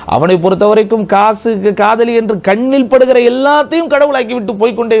 அவனை பொறுத்த வரைக்கும் காசுக்கு காதலி என்று கண்ணில் படுகிற எல்லாத்தையும் கடவுளாக்கி விட்டு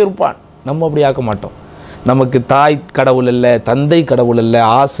போய்கொண்டே இருப்பான். நம்ம அப்படி ஆக்க மாட்டோம். நமக்கு தாய் கடவுள் அல்ல, தந்தை கடவுள் அல்ல,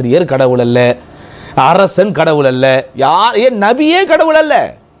 ஆசிரியர் கடவுள் அல்ல, அரசன் கடவுள் அல்ல, நபியே கடவுள் அல்ல.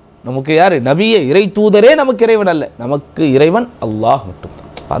 நமக்கு யாரு? நபியே, இறை தூதரே நமக்கு இறைவன் அல்ல. நமக்கு இறைவன் அல்லாஹ்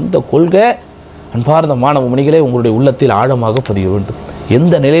மட்டும்தான். அந்த கொள்கை அன்பார்ந்த மாணவ மணிகளே உங்களுடைய உள்ளத்தில் ஆழமாக பதிய வேண்டும்.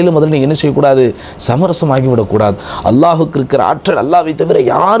 எந்த நிலையிலும் அதில் நீங்கள் என்ன செய்யக்கூடாது? சமரசமாகிவிடக்கூடாது. அல்லாஹுக்கு இருக்கிற ஆற்றல் அல்லாஹ்வை தவிர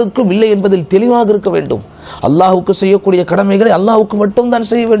யாருக்கும் இல்லை என்பதில் தெளிவாக இருக்க வேண்டும். அல்லாஹுக்கு செய்யக்கூடிய கடமைகளை அல்லாஹுக்கு மட்டும்தான்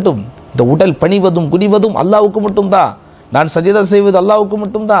செய்ய வேண்டும். இந்த உடல் பணிவதும் குனிவதும் அல்லாஹுக்கு மட்டும்தான். நான் சஜிதா செய்வது அல்லாஹுக்கு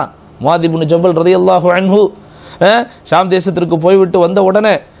மட்டும்தான். முஆத் இப்னு ஜபல் ரலியல்லாஹு அன்ஹு ஷாம் தேசத்திற்கு போய்விட்டு வந்த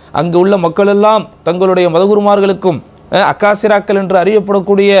உடனே அங்கு உள்ள மக்கள் எல்லாம் தங்களுடைய மதகுருமார்களுக்கும் அக்காசிராக்கள் என்று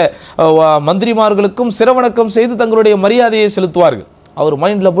அறியப்படக்கூடிய மந்திரிமார்களுக்கும் சிரவணக்கம் செய்து தங்களுடைய மரியாதையை செலுத்துவார்கள். அவர்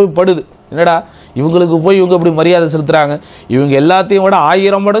மைண்டில் போய் படுது, என்னடா இவங்களுக்கு போய் இவங்க இப்படி மரியாதை செலுத்துறாங்க, இவங்க எல்லாத்தையும் விட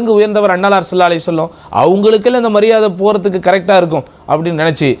 1000 மடங்கு உயர்ந்தவர் அன்னலார் ஸல்லல்லாஹு அலைஹி வஸல்லம், அவங்களுக்கெல்லாம் இந்த மரியாதை போகிறதுக்கு கரெக்டாக இருக்கும் அப்படின்னு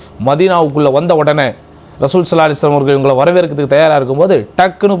நினச்சி மதீனாவுக்குள்ளே வந்த உடனே ரசூல் ஸல்லல்லாஹு அலைஹி வஸல்லம் அவர்கள் இவங்களை வரவேற்கிறதுக்கு தயாராக இருக்கும்போது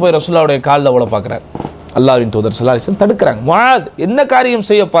டக்குன்னு போய் ரசூலுல்லாஹ்வுடைய காலில் விழ பார்க்குறாரு. அல்லாஹ்வின் தூதர் ஸல்லல்லாஹு அலைஹி வஸல்லம் தடுக்கிறாங்க. முஆத், என்ன காரியம்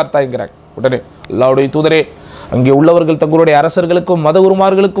செய்ய பார்த்தாங்கிறாங்க. உடனே அல்லாஹ்வுடைய தூதரே, அங்கே உள்ளவர்கள் தங்களுடைய அரசர்களுக்கும்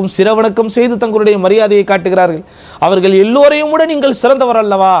மதகுருமார்களுக்கும் சிரவணக்கம் செய்து தங்களுடைய மரியாதையை காட்டுகிறார்கள், அவர்கள் எல்லோரையும் விட நீங்கள் சிறந்தவர்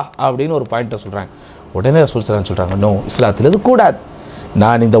அல்லவா அப்படின்னு ஒரு பாயிண்ட்டை சொல்றாங்க. உடனே ரசூல் ஸல்லல்லாஹு அலைஹி வஸல்லம் சொல்றாங்க, நோ, இஸ்லாத்தில் இது கூடாது.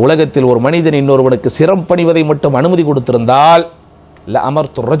 நான் இந்த உலகத்தில் ஒரு மனிதன் இன்னொருவனுக்கு சிரம் பணிவதை மட்டும் அனுமதி கொடுத்திருந்தால்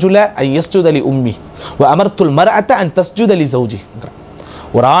அமர்த்து ரஜுல ஐ யஸ்ஜுத லி உம்மி வ அமர்த்துல் மர்அத அன் தஸ்ஜுத லி ஜௌஜி.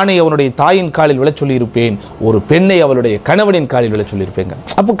 ஒரு ஆணை அவனுடைய தாயின் காலில் விழ சொல்லி இருப்பேன், ஒரு பெண்ணை அவளுடைய கணவனின் காலில் விழ சொல்லி இருப்பேங்க.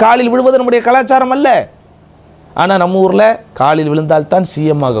 அப்போ காலில் விழுவது நம்முடைய கலாச்சாரம் அல்ல. ஆனால் நம்ம ஊரில் காலில் விழுந்தால்தான்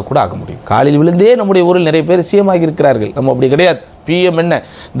சிஎம் ஆக கூட ஆக முடியும். காலில் விழுந்தே நம்முடைய ஊரில் நிறைய பேர் சிஎம் ஆகி இருக்கிறார்கள். நம்ம அப்படி கிடையாது. பிஎம் என்ன,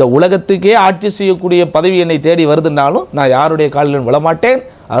 இந்த உலகத்துக்கே ஆட்சி செய்யக்கூடிய பதவி என்னை தேடி வருதுன்னாலும் நான் யாருடைய காலிலும் விழமாட்டேன்.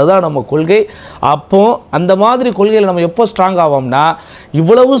 அதுதான் நம்ம கொள்கை. அப்போ அந்த மாதிரி கொள்கையில் நம்ம எப்போ ஸ்ட்ராங் ஆவோம்னா,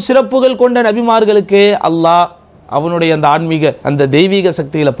 இவ்வளவு சிறப்புகள் கொண்ட நபிமார்களுக்கு அல்லாஹ் அவனுடைய அந்த ஆன்மீக அந்த தெய்வீக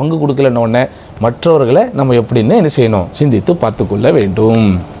சக்திகளை பங்கு கொடுக்கலன்னு உடனே மற்றவர்களை நம்ம எப்படின்னு என்ன செய்யணும், சிந்தித்து பார்த்து கொள்ள வேண்டும்.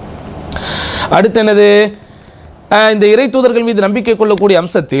 அடுத்து என்னது, இந்த இறை தூதர்கள் மீது நம்பிக்கை கொள்ளக்கூடிய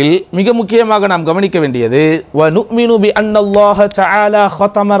அம்சத்தில் மிக முக்கியமாக நாம் கவனிக்க வேண்டியது வனுமினு பி அன்னல்லாஹ தஆலா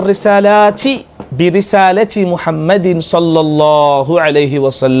ختمர் ரிசாலாத்தி பிரிசாலத்தி முஹம்மதின் ஸல்லல்லாஹு அலைஹி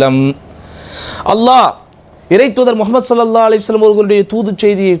வஸல்லம். அல்லாஹ் இறை தூதர் முஹம்மது ஸல்லல்லாஹு அலைஹி வஸல்லம் அவர்களுடைய தூது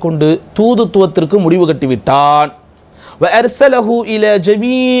செய்தியை கொண்டு தூதுத்துவத்திற்கு முடிவு கட்டிவிட்டான். வ அர்ஸலஹு இலா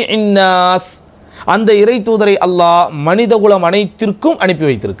ஜமீஇன் நாஸ், அந்த இறை தூதரை அல்லாஹ் மனிதகுலம் அனைத்திற்கும் அனுப்பி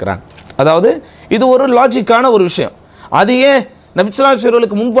வைத்திருக்கிறான். அதாவது இது ஒரு லாஜிக்கான ஒரு விஷயம். அது ஏன் நபி ஸல்லல்லாஹு அலைஹி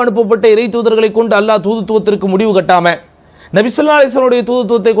வஸல்லம் முன்பு அனுப்பப்பட்ட இறை தூதர்களை கொண்டு அல்லாஹ் தூதுத்துவத்திற்கு முடிவு கட்டாம நபி ஸல்லல்லாஹு அலைஹி வஸல்லம்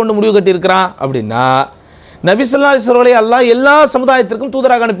தூதுத்துவத்தை கொண்டு முடிவு கட்டி இருக்கிறான் அப்படின்னா, நபி ஸல்லல்லாஹு அலைஹி வஸல்லம் அல்லாஹ் எல்லா சமுதாயத்திற்கும்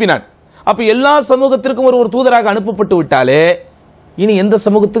தூதராக அனுப்பினான். அப்ப எல்லா சமூகத்திற்கும் ஒரு தூதராக அனுப்பப்பட்டு விட்டாலே இனி எந்த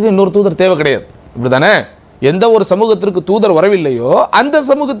சமூகத்துக்கு இன்னொரு தூதர் தேவை கிடையாது. இப்படிதானே? எந்த ஒரு சமூகத்திற்கு தூதர் வரவில்லையோ அந்த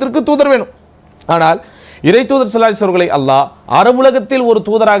சமூகத்திற்கு தூதர் வேணும். ஆனால் இறை தூதர் ஸல்லல்லாஹு அலைஹி வஸல்லம் அல்லாஹ் அரபுலகத்தில் ஒரு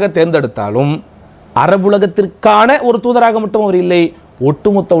தூதராக தேர்ந்தெடுத்தாலும் அரபுலகத்திற்கான ஒரு தூதராக மட்டும் அவர் இல்லை,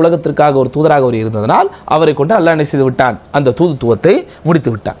 ஒட்டுமொத்த உலகத்திற்காக ஒரு தூதராக அவர் இருந்ததனால் அவரை கொண்டு அல்லாஹ் என்ன செய்து விட்டான், அந்த தூதுத்துவத்தை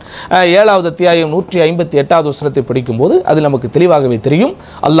முடித்து விட்டான். 7வது அத்தியாயம் 158வது வசனத்தை படிக்கும் போது அது நமக்கு தெளிவாகவே தெரியும்.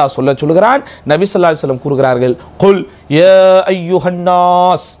 அல்லாஹ் சொல்லுகிறான், நபி ஸல்லல்லாஹு அலைஹி வஸல்லம் கூறுகிறார்கள், குல் யா அய்யுஹன்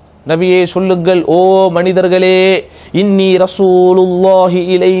நாஸ், நபியே சொல்லுங்கள், ஓ மனிதர்களே, இன்னி ரசூலுல்லாஹி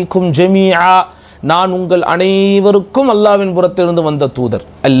இலைக்கும் ஜமீஆ, நான் உங்கள் அனைவருக்கும் அல்லாஹ்வின் புறத்திலிருந்து வந்த தூதர்.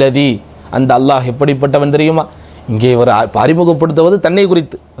 அல்லதி, அந்த அல்லாஹ் எப்படிப்பட்டவன் தெரியுமா? இங்கே இவர் அறிமுகப்படுத்துவது தன்னை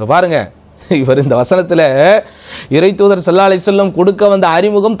குறித்து பாருங்க. இவர் இந்த வசனத்தில் இறை தூதர் ஸல்லல்லாஹு அலைஹி வஸல்லம் கொடுக்க வந்த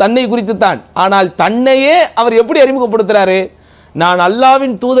அறிமுகம் தன்னை குறித்து தான். ஆனால் தன்னையே அவர் எப்படி அறிமுகப்படுத்துறாரு? நான்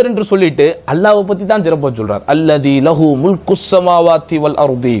அல்லாஹ்வின் தூதர் என்று சொல்லிட்டு அல்லாஹ்வை பத்தி தான் சிறப்பா சொல்றார். அல்லதி லஹு முல்குஸ் ஸமாவாத்தி வல்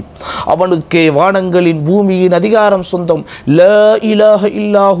அர்தி, அவனுக்கே வானங்களின் பூமியின் அதிகாரம் சொந்தம். லா இலாஹ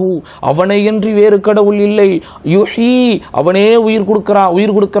இல்லாஹு, அவனையன்றி வேறு கடவுள் இல்லை. யுஹி, அவனே உயிர்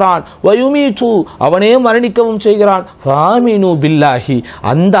கொடுக்கிறான். வயுமீது, அவனே மரணிக்கவும் செய்கிறான். ஃபாமினு பில்லாஹி,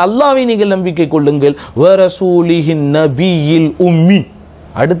 அந்த அல்லாஹ்வை நீங்கள் நம்பிக்கை கொள்ளுங்கள். வ ரசூலிஹின் நபியில் உம்மி,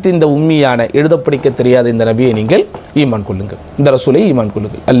 அடுத்து இந்த உம்மியான எழுத படிக்க தெரியாத இந்த நபியை நீங்கள் ஈமான் கொள்ளுங்கள், இந்த ரசூலை ஈமான்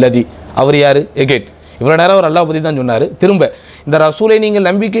கொள்ளுங்கள். அல்லதி, அவர் யாரு? எகேட் இவ்வளவு நேரம் அவர் அல்லாஹ் பத்தி தான் சொன்னாரு. திரும்ப இந்த ரசூலை நீங்கள்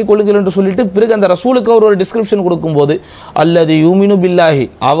நம்பிக்கை கொள்ளுங்கள் என்று சொல்லிட்டு பிறகு அந்த ரசூலுக்கு அவர் ஒரு டிஸ்கிரிப்ஷன் கொடுக்கும்போது அல்லது யூமினு பில்லாஹி,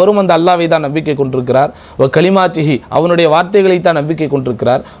 அவரும் அந்த அல்லாஹ்வை தான் நம்பிக்கை கொண்டிருக்கிறார். வ கலிமாத்திஹி, அவனுடைய வார்த்தைகளை தான் நம்பிக்கை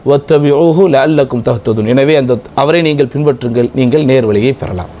கொண்டிருக்கிறார். வத்தபிஊஹு லஅல்லக்கும் தஹ்ததுன், எனவே அந்த அவரை நீங்கள் பின்பற்றுங்கள், நீங்கள் நேர்வழியை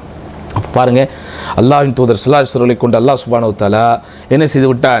பெறலாம். அப்ப பாருங்க, அல்லாஹ்வின் தூதர் ஸல்லல்லாஹு அலைஹி வஸல்லம் கொண்டு அல்லாஹ் சுப்ஹானஹு வ தஆலா என்ன செய்து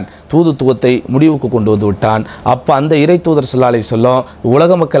விட்டான்? தூதுத்துவத்தை முடிவுக்கு கொண்டு வந்து விட்டான். அப்ப அந்த இறை தூதர் ஸல்லல்லாஹு அலைஹி வஸல்லம்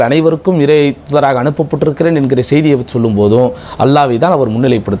உலக மக்கள் அனைவருக்கும் இறை தூதராக அனுப்பப்பட்டிருக்கிறேன் என்கிற செய்தியை சொல்லும் போதும் அல்லாஹ்வை தான் அவர்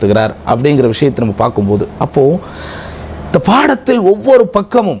முன்னிலைப்படுத்துகிறார் அப்படிங்கிற விஷயத்தை நம்ம பார்க்கும்போது, அப்போ இந்த பாடத்தில் ஒவ்வொரு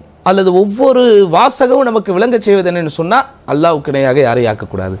பக்கமும் அல்லது ஒவ்வொரு வாசகமும் நமக்கு விளங்க செய்வது என்னன்னு சொன்னா, அல்லாஹ்வுக்கு இணையாக யாரையும்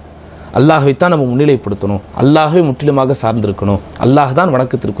ஆக்கக்கூடாது, அல்லாஹ்வைத்தான் நம்ம முன்னிலைப்படுத்தணும், அல்லாஹ்வை முற்றிலுமாக சார்ந்திருக்கணும், அல்லாஹ் தான்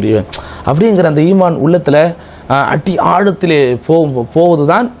வணக்கத்திற்குரியவன் அப்படிங்கிற அந்த ஈமான் உள்ளத்துல அட்டி ஆழத்திலே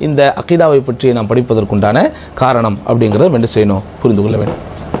போவதுதான் இந்த அகீதாவை பற்றி நாம் படிப்பதற்குண்டான காரணம் அப்படிங்கிறத என்ன செய்யணும்? புரிந்து கொள்ள வேண்டும்.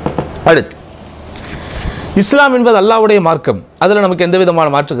 அடுத்து, இஸ்லாம் என்பது அல்லாஹ்வுடைய மார்க்கம், அதுல நமக்கு எந்த விதமான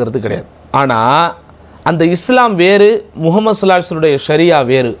மாற்று கருத்து கிடையாது. ஆனா அந்த இஸ்லாம் வேறு, முஹம்மது ஸல்லல்லாஹு அலைஹி வஸல்லம் ஷரியா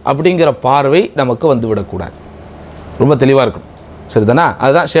வேறு அப்படிங்கிற பார்வை நமக்கு வந்துவிடக்கூடாது. ரொம்ப தெளிவா இருக்கும், சரிதானா?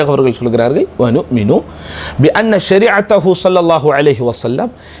 அதுதான் ஷேக் அவர்கள் சொல்கிறார்கள், வனுமினு பிஅன்ன ஷரீஅத்தஹு ஸல்லல்லாஹு அலைஹி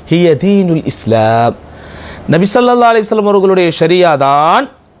வஸல்லம் ஹிய தீனுல் இஸ்லாம், நபி ஸல்லல்லாஹு அலைஹி வஸல்லம் அவர்களுடைய ஷரியா தான்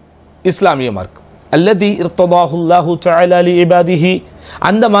இஸ்லாமிய மார்க்கம். அல்லதி இர்ததாஹு அல்லாஹு தஆலா லி இபாதிஹி,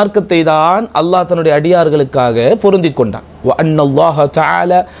 அந்த மார்க்கத்தை தான் அல்லாஹ் தன்னுடைய அடியார்களுக்காக பொருந்திக் கொண்டான். வ அன்னல்லாஹ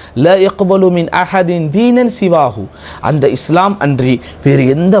தஆலா லா யக்பலு மின் அஹதின் தீனன் சிவாஹு, அந்த இஸ்லாம் அன்றி வேறு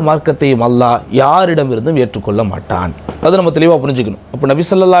எந்த மார்க்கத்தையும் அல்லாஹ் யாரிடமிருந்தும் ஏற்றுக்கொள்ள மாட்டான். அதை நம்ம தெளிவாக புரிஞ்சுக்கணும். அப்போ நபி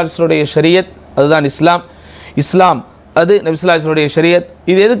ஸல்லல்லாஹு அலைஹி வஸல்லம் ஷரியத் அதுதான் இஸ்லாம், இஸ்லாம் அது நபி ஸல்லல்லாஹு அலைஹி வஸல்லம் ஷரியத்.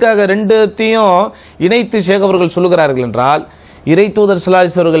 இது எதுக்காக ரெண்டுத்தையும் இணைத்து ஷேக் அவர்கள் சொல்லுகிறார்கள் என்றால், இறை தூதர் ஸல்லல்லாஹு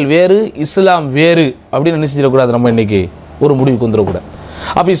அலைஹி வஸல்லம் வேறு, இஸ்லாம் வேறு அப்படின்னு நினைச்சிடக்கூடாது. நம்ம இன்னைக்கு ஒரு முடிவுக்கு வந்துடக்கூடாது.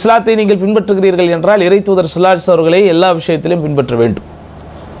 அப்ப இஸ்லாத்தை நீங்கள் பின்பற்றுகிறீர்கள் என்றால் இறை தூதர் ஸல்லல்லாஹு அலைஹி வஸல்லம் அவர்களை எல்லா விஷயத்திலும் பின்பற்ற வேண்டும்.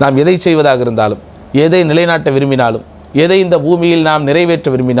 நாம் எதை செய்வதாக இருந்தாலும், எதை நிலைநாட்ட விரும்பினாலும், எதை இந்த பூமியில் நாம் நிறைவேற்ற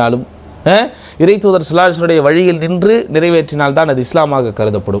விரும்பினாலும் இறை தூதர் ஸல்லல்லாஹு அலைஹி வஸல்லம் வழியில் நின்று நிறைவேற்றினால் தான் அது இஸ்லாமாக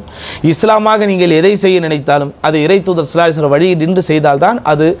கருதப்படும். இஸ்லாமாக நீங்கள் எதை செய்ய நினைத்தாலும் அது இறை தூதர் ஸல்லல்லாஹு அலைஹி வஸல்லம் வழியில் நின்று செய்தால்தான்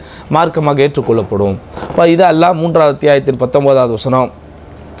அது மார்க்கமாக ஏற்றுக்கொள்ளப்படும். இப்போ இது அல்லாஹ் 3வது அத்தியாயத்தின் 19வது வசனம்,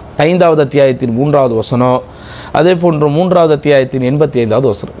 5வது அத்தியாயத்தின் 3வது வசனம், அதே போன்று 3வது அத்தியாயத்தின் 85வது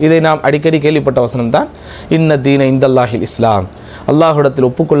வசனம், இதை நாம் அடிக்கடி கேள்விப்பட்ட வசனம் தான். இன்ன தீன இந்தல்லாஹில் இஸ்லாம், அல்லாஹ்விடத்தில்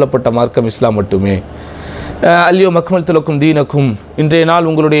ஒப்புக்கொள்ளப்பட்ட மார்க்கம் இஸ்லாம் மட்டுமே. அல்யோ மக்மல்து லக்கும் தீனக்கும், இன்றைய நாள்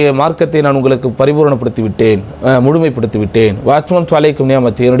உங்களுடைய மார்க்கத்தை நான் உங்களுக்கு பரிபூரணப்படுத்தி விட்டேன், முழுமைப்படுத்தி விட்டேன். வாத்மம்து அலைக்கும்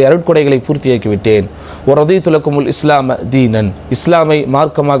நியமத்தி, என்னுடைய அருட்கொடைகளை பூர்த்தியாக்கி விட்டேன். வரதீது லக்குமுல் இஸ்லாம தீனன், இஸ்லாமை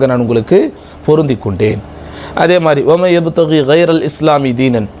மார்க்கமாக நான் உங்களுக்கு பொருந்தி கொண்டேன். அதே மாதிரி வம யப்தகி கைரல் இஸ்லாமி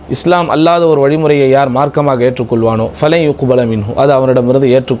தீனன், இஸ்லாம் அல்லாத ஒரு வழிமுறையை யார் மார்க்கமாக ஏற்றுக்கொள்வானோ ஃபலன் யுக்பல மின்ஹு, அது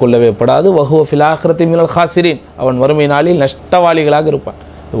அவனிடமிருந்து ஏற்றுக்கொள்ளவே படாது. வஹுவ ஃபில் ஆখিরাতি மினல் ஹாசிரீன், அவன் வறுமை நாளில் நஷ்டவாளிகளாக இருப்பான்.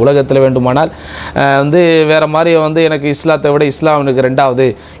 உலகத்தில் வேண்டுமானால் வேற மாதிரி எனக்கு இஸ்லாத்தை விட இஸ்லாம் எனக்கு ரெண்டாவது,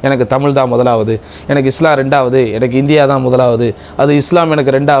 எனக்கு தமிழ் தான் முதலாவது, எனக்கு இஸ்லாம் ரெண்டாவது, எனக்கு இந்தியா தான் முதலாவது, அது இஸ்லாம்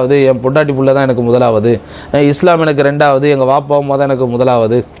எனக்கு ரெண்டாவது, என் பொண்டாட்டி புள்ள தான் எனக்கு முதலாவது, இஸ்லாம் எனக்கு ரெண்டாவது, எங்கள் வாப்பா அம்மா தான் எனக்கு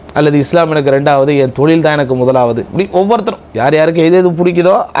முதலாவது, அல்லது இஸ்லாம் எனக்கு ரெண்டாவது, என் தொழில் தான் எனக்கு முதலாவது. இப்படி ஒவ்வொருத்தரும் யார் யாருக்கு எது எது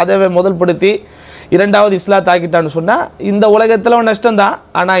பிடிக்குதோ அதை முதல்படுத்தி இரண்டாவது இஸ்லாத்தை ஆக்கிட்டான்னு சொன்னால் இந்த உலகத்தில் அவன் நஷ்டம்தான்.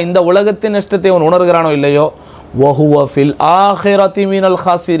 ஆனால் இந்த உலகத்தின் நஷ்டத்தை அவன் உணர்கிறானோ இல்லையோ, வஹுவ ஃபில் ஆখিরাতি மினல்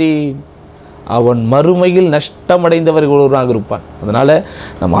ஹாசிரீன், அவன் மறுமையில் நஷ்டமடைந்தவர்களாக இருப்பான். அதனால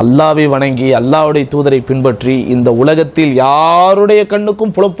நம்ம அல்லாஹ்வை வணங்கி அல்லாஹ்வுடைய தூதரை பின்பற்றி இந்த உலகத்தில் யாருடைய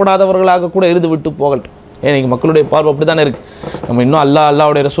கண்ணுக்கும் புலப்படாதவர்களாக கூட இருந்து விட்டு போகட்டும். இன்னைக்கு மக்களுடைய பார்வை அப்படி தானே இருக்கு. நம்ம இன்னும்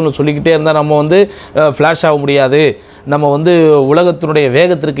அல்லாஹ்வுடைய ரசூல் சொல்லிக்கிட்டே இருந்தால் நம்ம ஃப்ளாஷ் ஆக முடியாது, நம்ம உலகத்தினுடைய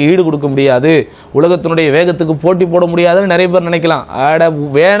வேகத்திற்கு ஈடு கொடுக்க முடியாது, உலகத்தினுடைய வேகத்துக்கு போட்டி போட முடியாதுன்னு நிறைய பேர் நினைக்கலாம்.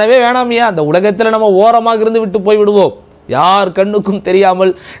 வேணவே வேணாமையா, அந்த உலகத்தில் நம்ம ஓரமாக இருந்து விட்டு போய் விடுவோம், யார் கண்ணுக்கும்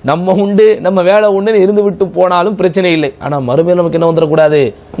தெரியாமல் நம்ம உண்டு நம்ம வேலை உண்டுன்னு இருந்து விட்டு போனாலும் பிரச்சனை இல்லை. ஆனால் மறுமையில் நமக்கு என்ன வந்துடக்கூடாது,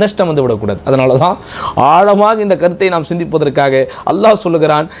 நஷ்டம் வந்து விடக்கூடாது. அதனால தான் ஆழமாக இந்த கருத்தை நாம் சிந்திப்பதற்காக அல்லாஹ்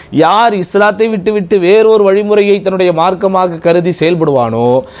சொல்லுகிறான், யார் இஸ்லாத்தை விட்டு விட்டு வேறொரு வழிமுறையை தன்னுடைய மார்க்கமாக கருதி செயல்படுவானோ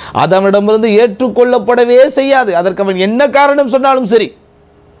அதனிடமிருந்து ஏற்றுக்கொள்ளப்படவே செய்யாது. அதற்கு அவன் என்ன காரணம் சொன்னாலும் சரி.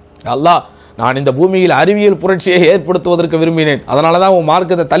 அல்லாஹ் நான் இந்த பூமியில் அறிவியல் புரட்சியை ஏற்படுத்துவதற்கு விரும்பினேன், அதனால தான் உன்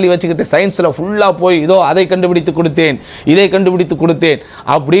மார்க்கத்தை தள்ளி வச்சுக்கிட்டு சயின்ஸில் ஃபுல்லாக போய் இதோ அதை கண்டுபிடித்து கொடுத்தேன், இதை கண்டுபிடித்து கொடுத்தேன்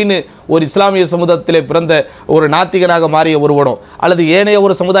அப்படின்னு ஒரு இஸ்லாமிய சமுதாயத்திலே பிறந்த ஒரு நாத்திகனாக மாறிய ஒருவனோ அல்லது ஏனைய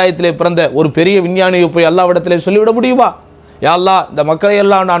ஒரு சமுதாயத்திலே பிறந்த ஒரு பெரிய விஞ்ஞானியை போய் அல்லாஹ்விடத்திலே சொல்லிவிட முடியுமா? யா அல்லாஹ், இந்த மக்களை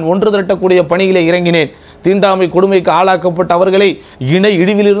எல்லாம் நான் ஒன்று திரட்டக்கூடிய பணியிலே இறங்கினேன், தீண்டாமை கொடுமைக்கு ஆளாக்கப்பட்ட அவர்களை இணை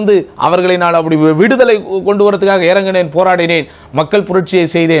இழிவிலிருந்து அவர்களை நான் அப்படி விடுதலை கொண்டு வரதுக்காக இறங்கினேன், போராடினேன், மக்கள் புரட்சியை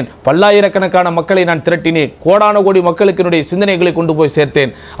செய்தேன், பல்லாயிரக்கணக்கான மக்களை நான் திரட்டினேன், கோடான கோடி மக்களுக்கு என்னுடைய சிந்தனைகளை கொண்டு போய்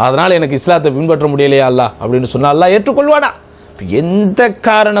சேர்த்தேன், அதனால் எனக்கு இஸ்லாத்தை பின்பற்ற முடியலையா அல்லாஹ் அப்படின்னு சொன்னா அல்லாஹ் ஏற்றுக்கொள்வானா? எந்த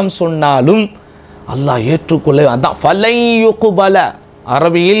காரணம் சொன்னாலும் அல்லாஹ் ஏற்றுக்கொள்ள. அதான் ஃபலை யுக்பல.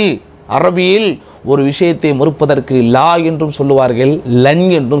 அரபியில் ஒரு விஷயத்தை மறுப்பதற்கு லா என்றும் சொல்லுவார்கள், லன்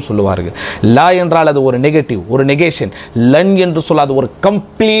என்றும் சொல்லுவார்கள். லா என்றால் அது ஒரு நெகட்டிவ், ஒரு நெகேஷன். லன் என்று சொல்லாது ஒரு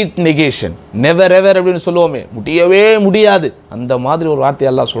கம்ப்ளீட் நெகேஷன், நெவர் எவர் அப்படின்னு சொல்லுவோமே, முடியவே முடியாது, அந்த மாதிரி ஒரு வார்த்தை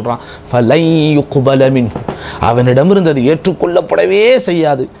அல்லாஹ் சொல்றான். ஃபலை யுக்பல மின்ஹு, அவனிடமிருந்து அது ஏற்றுக்கொள்ளப்படவே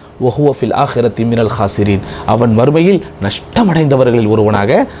செய்யாது. வஹுவ ஃபில் ஆখিরাতি மினல் காசிரீன், அவன் மறுமையில் நஷ்டமடைந்தவர்களில்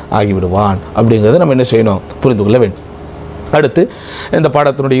ஒருவனாக ஆகிவிடுவான். அப்படிங்கிறத நம்ம என்ன செய்யணும், புரிந்து கொள்ள வேண்டும். அடுத்து இந்த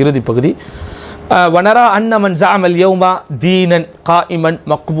பாடத்தினுடைய இறுதி பகுதி, வனரா அன்ன மன் ஜஅமல் யௌம தீனன் காயிமன்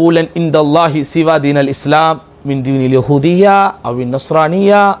மக்பூலன் இன்தல்லாஹி சிவா தீனல் இஸ்லாம் மின் தீனில் யஹூதிய்யா அவ்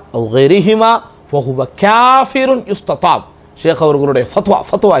நஸ்ரானிய்யா அவ் கைரிஹிமா ஃபஹுவ காஃபிருன் யுஸ்ததாப். ஷேக் அவர்களுடைய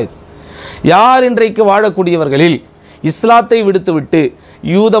ஃபத்வா இது. யார் இன்றைக்கு வாழக்கூடியவர்களில் இஸ்லாத்தை விடுத்துவிட்டு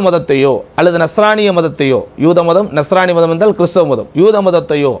யூத மதத்தையோ அல்லது நஸ்ரானிய மதத்தையோ, யூத மதம் நஸ்ரானி மதம் என்றால் கிறிஸ்தவ மதம், யூத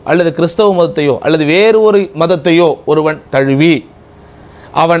மதத்தையோ அல்லது கிறிஸ்தவ மதத்தையோ அல்லது வேறு ஒரு மதத்தையோ ஒருவன் தழுவி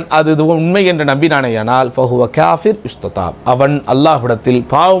அவன் அது உண்மை என்று நம்பினானேயானால் ஃபஹுவ காஃபிர் யுஸ்ததாப், அவன் அல்லாஹ்விடத்தில்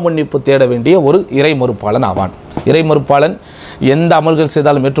பாவ மன்னிப்பு தேட வேண்டிய ஒரு இறை மறுப்பாளன் ஆவான். இறை மறுப்பாளன் எந்த அமல்கள்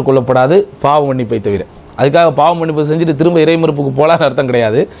செய்தாலும் ஏற்றுக்கொள்ளப்படாது, பாவ மன்னிப்பை தவிர. அதுக்காக பாவ மன்னிப்பு செஞ்சுட்டு திரும்ப இறை மறுப்புக்கு போலான்னு அர்த்தம்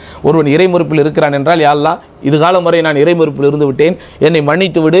கிடையாது. ஒருவன் இறை மறுப்பில் இருக்கிறான் என்றால், யா அல்லாஹ், இது காலம் வரை நான் இறை மறுப்பில் இருந்து விட்டேன், என்னை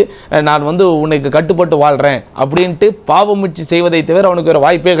மன்னித்து விடு, நான் உனக்கு கட்டுப்பட்டு வாழ்றேன் அப்படின்ட்டு பாவ முயற்சி செய்வதை தவிர அவனுக்கு வேறு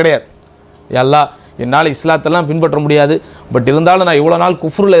வாய்ப்பே கிடையாது. யா அல்லாஹ், என்னால் இஸ்லாத்தெல்லாம் பின்பற்ற முடியாது, பட் இருந்தாலும் நான் இவ்வளோ நாள்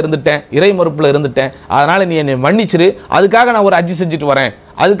குஃப்ரில் இருந்துட்டேன், இறை மறுப்பில் இருந்துட்டேன், அதனால் நீ என்னை மன்னிச்சிரு, அதுக்காக நான் ஒரு ஹஜ் செஞ்சுட்டு வரேன்,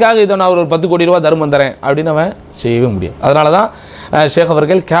 அதுக்காக இதை நான் ஒரு 10 கோடி ரூபா தர்மம் தரேன் அப்படின்னு அவன் செய்யவே முடியும். அதனால தான் ஷேக்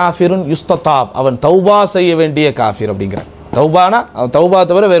அவர்கள் காஃபிருன் யுஸ்ததாப், அவன் தௌபா செய்ய வேண்டிய காஃபிர் அப்படிங்கிறான். தௌபானா அவன் தௌபா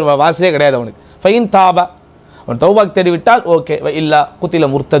தவிர வேறு வாசலே கிடையாது அவனுக்கு. ஃபைன் தாபா, அவன் தௌபாக்கு தேடிவிட்டால் ஓகே, இல்லா குத்தில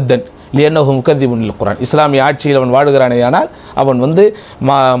முர்த்தத்தன் லியன்னஹு முகத்திபுன் லில் குர்ஆன், இஸ்லாமிய ஆட்சியில் அவன் வாழுகிறானேயானால் அவன்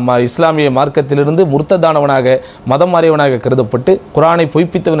இஸ்லாமிய மார்க்கத்திலிருந்து முர்த்ததானவனாக, மதம் மாறியவனாக கருதப்பட்டு, குர்ஆனை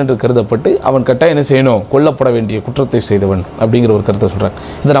பொய்ப்பித்தவன் என்று கருதப்பட்டு அவன் கட்டாயம் என்ன செய்யணும், கொல்லப்பட வேண்டிய குற்றத்தை செய்தவன் அப்படிங்கிற ஒரு கருத்தை சொல்கிறான்.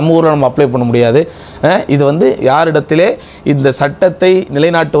 இது நம்ம ஊரில் நம்ம அப்ளை பண்ண முடியாது. இது யாரிடத்திலே இந்த சட்டத்தை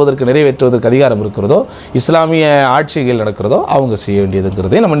நிலைநாட்டுவதற்கு, நிறைவேற்றுவதற்கு அதிகாரம் இருக்கிறதோ, இஸ்லாமிய ஆட்சிகள் நடக்கிறதோ அவங்க செய்ய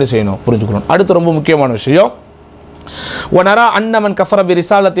வேண்டியதுங்கிறதே நம்ம என்ன செய்யணும், புரிஞ்சுக்கணும். அடுத்து ரொம்ப முக்கியமான விஷயம், وَنَرَى أَنَّ مَنْ كَفَرَ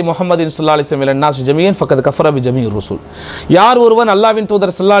بِرِسَالَةِ مُحَمَّدٍ صلى الله عليه وسلم إلى الناس جميعا فقد كفر بجميع الرسل. யார் ஒருவன் அல்லாஹ்வின்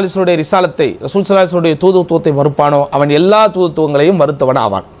தூதர் ஸல்லல்லாஹு அலைஹி வஸல்லம் ரிசாலத்தை, ரசூல் ஸல்லல்லாஹு அலைஹி வஸல்லம் தூதுத்துவத்தை மறுப்பானோ அவன் எல்லா தூதுத்துவங்களையும் மறுத்தவன்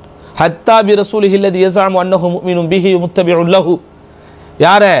ஆவான். ஹத்தா பி ரசூலிஹி அல்லதி யஸஅமு அன்னஹு முஃமினுன் பிஹி முத்தபிஉன் லஹு,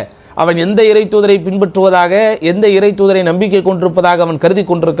 யார அவன் எந்த இறை தூதரை பின்பற்றுவதாக, எந்த இறை தூதரை நம்பிக்கை கொண்டிருப்பதாக அவன் கருதி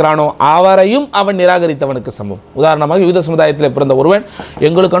கொண்டிருக்கிறானோ அவரையும் அவன் நிராகரித்தவனுக்கு சமம். உதாரணமாக யூத சமுதாயத்தில் பிறந்த ஒருவன்,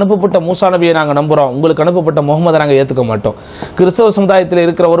 எங்களுக்கு அனுப்பப்பட்ட மூசா நபியை நாங்கள் நம்புகிறோம், உங்களுக்கு அனுப்பப்பட்ட முகமதை நாங்கள் ஏற்றுக்க மாட்டோம். கிறிஸ்தவ சமுதாயத்தில்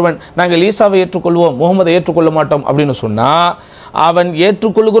இருக்கிற ஒருவன், நாங்கள் ஈசாவை ஏற்றுக்கொள்வோம், முகமதை ஏற்றுக்கொள்ள மாட்டோம் அப்படின்னு சொன்னால், அவன்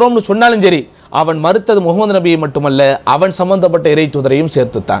ஏற்றுக்கொள்கிறோம்னு சொன்னாலும் சரி, அவன் மறுத்தது முகமது நபியை மட்டுமல்ல, அவன் சம்பந்தப்பட்ட இறை தூதரையும்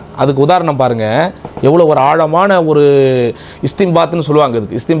சேர்த்துத்தான். அதுக்கு உதாரணம் பாருங்க, எவ்வளவு ஒரு ஆழமான ஒரு இஸ்திம்பாத்னு சொல்லுவாங்க.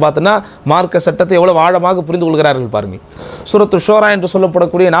 இதுக்கு இஸ்திம்பாத்னா மார்க்க சட்டத்தை எவ்வளவு ஆழமாக புரிந்து கொள்கிறார்கள் பாருங்க. சூரத்து ஷூரா என்று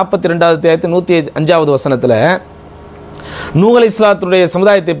சொல்லப்படக்கூடிய 42வது அத்தியாயத்து 105வது வசனத்துல நூஹ் அலைஹிஸ்ஸலாத்துடைய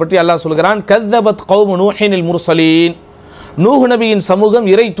சமுதாயத்தை பற்றி அல்லாஹ் சொல்கிறான், கذبت قوم نوح المرسلين, நூஹ் நபியின் சமூகம்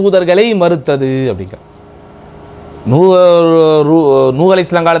இறை தூதர்களை மறுத்தது அப்படிங்கிற. நூஹ்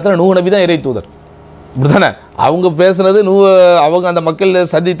அலைஹிஸ்ஸலாம் காலத்தில் நூஹ் நபி தான் இறை தூதர், இப்படிதானே? அவங்க பேசுனது, அவங்க அந்த மக்கள்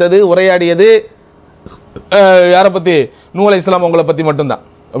சந்தித்தது, உரையாடியது யாரை பற்றி? நூஹ் அலைஹிஸ்ஸலாம் அவங்களை பற்றி மட்டும்தான்,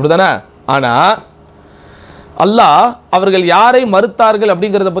 அப்படிதானே? ஆனால் அல்லாஹ் அவர்கள் யாரை மறுத்தார்கள்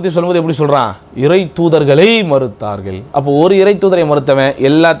அப்படிங்கிறத பற்றி சொல்லும்போது எப்படி சொல்றான்? இறை தூதர்களை மறுத்தார்கள். அப்போ ஒரு இறை தூதரை மறுத்தவன்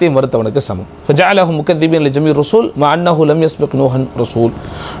எல்லாத்தையும் மறுத்தவனுக்கு சமம். ஃபஜஅலஹு முகத்திபீன் லிஜமீ ரசூல் மா அன்னஹு லம் யஸ்பிக் நூஹன் ரசூல்,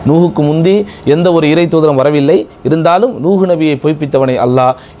 நூஹுக்கு முந்தி எந்த ஒரு இறை தூதரும் வரவில்லை, இருந்தாலும் நூஹ் நபியை பொய்ப்பித்தவனை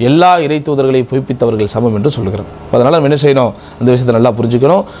அல்லாஹ் எல்லா இறை தூதர்களை பொய்ப்பித்தவர்கள் சமம் என்று சொல்கிறான். அதனால நம்ம என்ன செய்யணும், அந்த விஷயத்தை நல்லா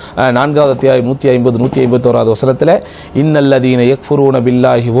புரிஞ்சுக்கணும். 4வது அத்தியாயம் 150 151வது வசனத்தில், இன்னல்லதீன யக்ஃபுரூன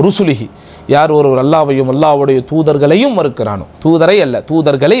பில்லாஹி வ ருசுலிஹி, யார் ஒருவர் அல்லாஹ்வையும் அல்லாஹ்வுடைய தூதர்களையும் மறுக்கிறானோ, தூதரை அல்ல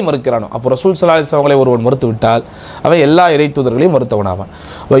தூதர்களை மறுக்கிறானோ, அப்போ ரசூல் ஸல்லல்லாஹு அலைஹி வஸல்லம் அவர்களை ஒருவன் மறுத்து விட்டால் அவன் எல்லா இறை தூதர்களையும் மறுத்தவனாவான்.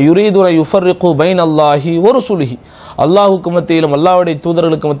 வ யுரீதுன யுஃபர்ரிகு பைனல்லாஹி வ ரசூலிஹி, அல்லாஹ்வுக்கு மத்தியிலும் அல்லாஹ்வுடைய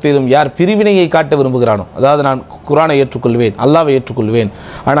தூதர்களுக்கு மத்தியிலும் யார் பிரிவினையை காட்ட விரும்புகிறானோ, அதாவது நான் குர்ஆனை ஏற்றுக்கொள்வேன், அல்லாஹ்வை ஏற்றுக்கொள்வேன்,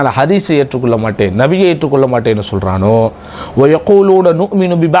 ஆனால் ஹதீஸை ஏற்றுக்கொள்ள மாட்டேன், நபியை ஏற்றுக்கொள்ள மாட்டேன்னு சொல்றானோ, வ யகூலூன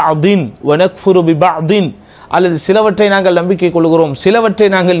நுஅ்மினு பிபஅதின் வ நக்ஃபுரு பிபஅதின், அல்லது சிலவற்றை நாங்கள் நம்பிக்கை கொள்கிறோம், சிலவற்றை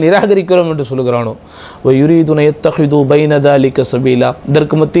நாங்கள் நிராகரிக்கிறோம் என்று சொல்கிறானோ, வ யுரீதுன யத்தஹிது பைன தாலிக சபீலா,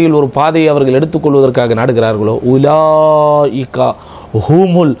 இதற்கு மத்தியில் ஒரு பாதையை அவர்கள் எடுத்துக்கொள்வதற்காக நாடுகிறார்களோ, உலாயிகா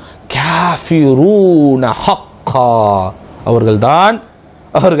ஹுமுல் காஃபிரூன ஹக்கா,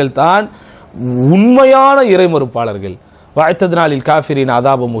 அவர்கள்தான் உண்மையான இறைமறுப்பாளர்கள். வாழ்த்ததினாலில் காஃபிரின்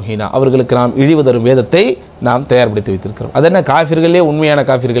அதாப முஹீனா, அவர்களுக்கு நாம் இழிவு தரும் வேதத்தை நாம் தயார்படுத்தி வைத்திருக்கிறோம். அது என்ன, காஃபிர்களே உண்மையான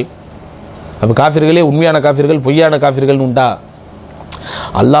காஃபிர்கள்? அப்போ காஃபிர்களே உண்மையான காஃபிர்கள், பொய்யான காஃபிர்கள் உண்டா?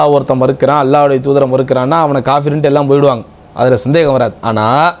 அல்லாஹ் ஒருத்தன் மறுக்கிறான், அல்லாஹ்வுடைய தூதரை மறுக்கிறான்னா அவனை காஃபிர்ன்ட்டு எல்லாம் போயிடுவாங்க, அதில் சந்தேகம் வராது.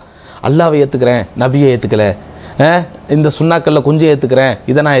 ஆனால் அல்லாஹ்வை ஏற்றுக்கிறேன், நபியை ஏற்றுக்கல, இந்த சுன்னாக்களில் கொஞ்சம் ஏற்றுக்கிறேன்,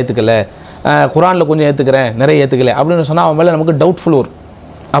 இதை நான் ஏற்றுக்கல, குர்ஆனில் கொஞ்சம் ஏற்றுக்கிறேன், நிறைய ஏற்றுக்கல அப்படின்னு சொன்னால் அவன் மேலே நமக்கு டவுட்ஃபுல் வரும்.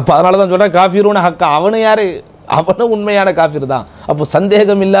 அப்போ அதனால தான் சொல்கிறேன் காஃபிரூன ஹக்கா, அவனு யார்? அவனும் உண்மையான காஃபிர் தான். அப்போ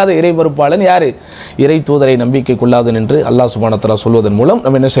சந்தேகம் இல்லாத இறை மறுப்பாளன் யாரு? இறை தூதரை நம்பிக்கை கொள்ளாதன் என்று அல்லாஹ் சுப்ஹானஹு வ தஆலா சொல்வதன் மூலம்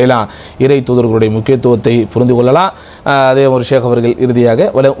நம்ம என்ன செய்யலாம்? இறை தூதர்களுடைய முக்கியத்துவத்தை புரிந்து கொள்ளலாம். அதே ஒரு ஷேக் அவர்கள் இறுதியாக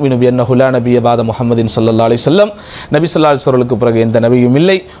வலஉமினு பிஅன்னஹு லா நபிய பாத முஹம்மதின் ஸல்லல்லாஹு அலைஹி வஸல்லம், நபி ஸல்லல்லாஹு அலைஹி வஸல்லுக்கு பிறகு எந்த நபியும்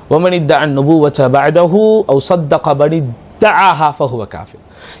இல்லை. வமன் இத்தஅன் நுபுவத பஅதஹு அவ் ஸத்தக பனி தஆஹா ஃபஹுவ காஃபிர்,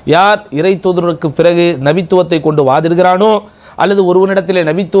 யார் இறை தூதருக்கு பிறகு நபித்துவத்தை கொண்டு வாதிடுகிறானோ அல்லது ஒருவனிடத்திலே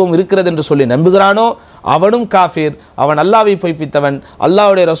நபித்துவம் இருக்கிறது என்று சொல்லி நம்புகிறானோ அவனும் காஃபிர், அவன் அல்லாஹ்வை பொய்ப்பித்தவன்,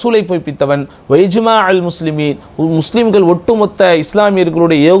 அல்லாஹ்வுடைய ரசூலை பொய்ப்பித்தவன். வைஜ்மா அல் முஸ்லிமீன், முஸ்லிம்கள் ஒட்டுமொத்த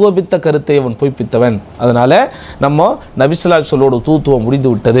இஸ்லாமியர்களுடைய ஏகோபித்த கருத்தை அவன் பொய்ப்பித்தவன். அதனால நம்ம நபி ஸல்லல்லாஹு அலைஹி வஸல்லம் தூத்துவம் முடிந்து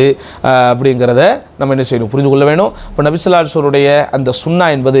விட்டது அப்படிங்கிறத நம்ம என்ன செய்யணும், புரிந்து கொள்ள வேணும். இப்போ நபி ஸல்லல்லாஹு அலைஹி வஸல்லம் அந்த சுன்னா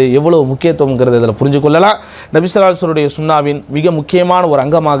என்பது எவ்வளவு முக்கியத்துவங்கிறத இதில் புரிஞ்சு கொள்ளலாம். நபி ஸல்லல்லாஹு அலைஹி வஸல்லம் சுன்னாவின் மிக முக்கியமான ஒரு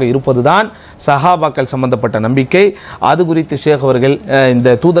அங்கமாக இருப்பதுதான் சஹாபாக்கள் சம்பந்தப்பட்ட நம்பிக்கை. அது குறித்து ஷேக் அவர்கள்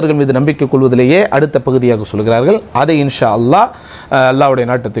இந்த தூதர்கள் மீது நம்பிக்கை கொள்வதிலேயே அடுத்த பகுதியாக சொல்கிறார்கள். அதை இன்ஷா அல்லாஹ் அல்லாஹ்வுடைய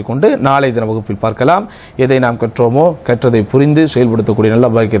நாட்டத்தை கொண்டு நாளை தின வகுப்பில் பார்க்கலாம். எதை நாம் கற்றோமோ கற்றதை புரிந்து செயல்படுத்தக்கூடிய நல்ல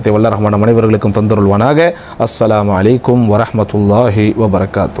பாக்கியத்தை வல்ல ரஹ்மான் அனைவர்களுக்கும் தந்தருள்வானாக. அஸ்ஸலாமு அலைக்கும் வரஹ்மத்துல்லாஹி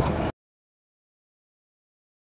வபரகாத்துஹு.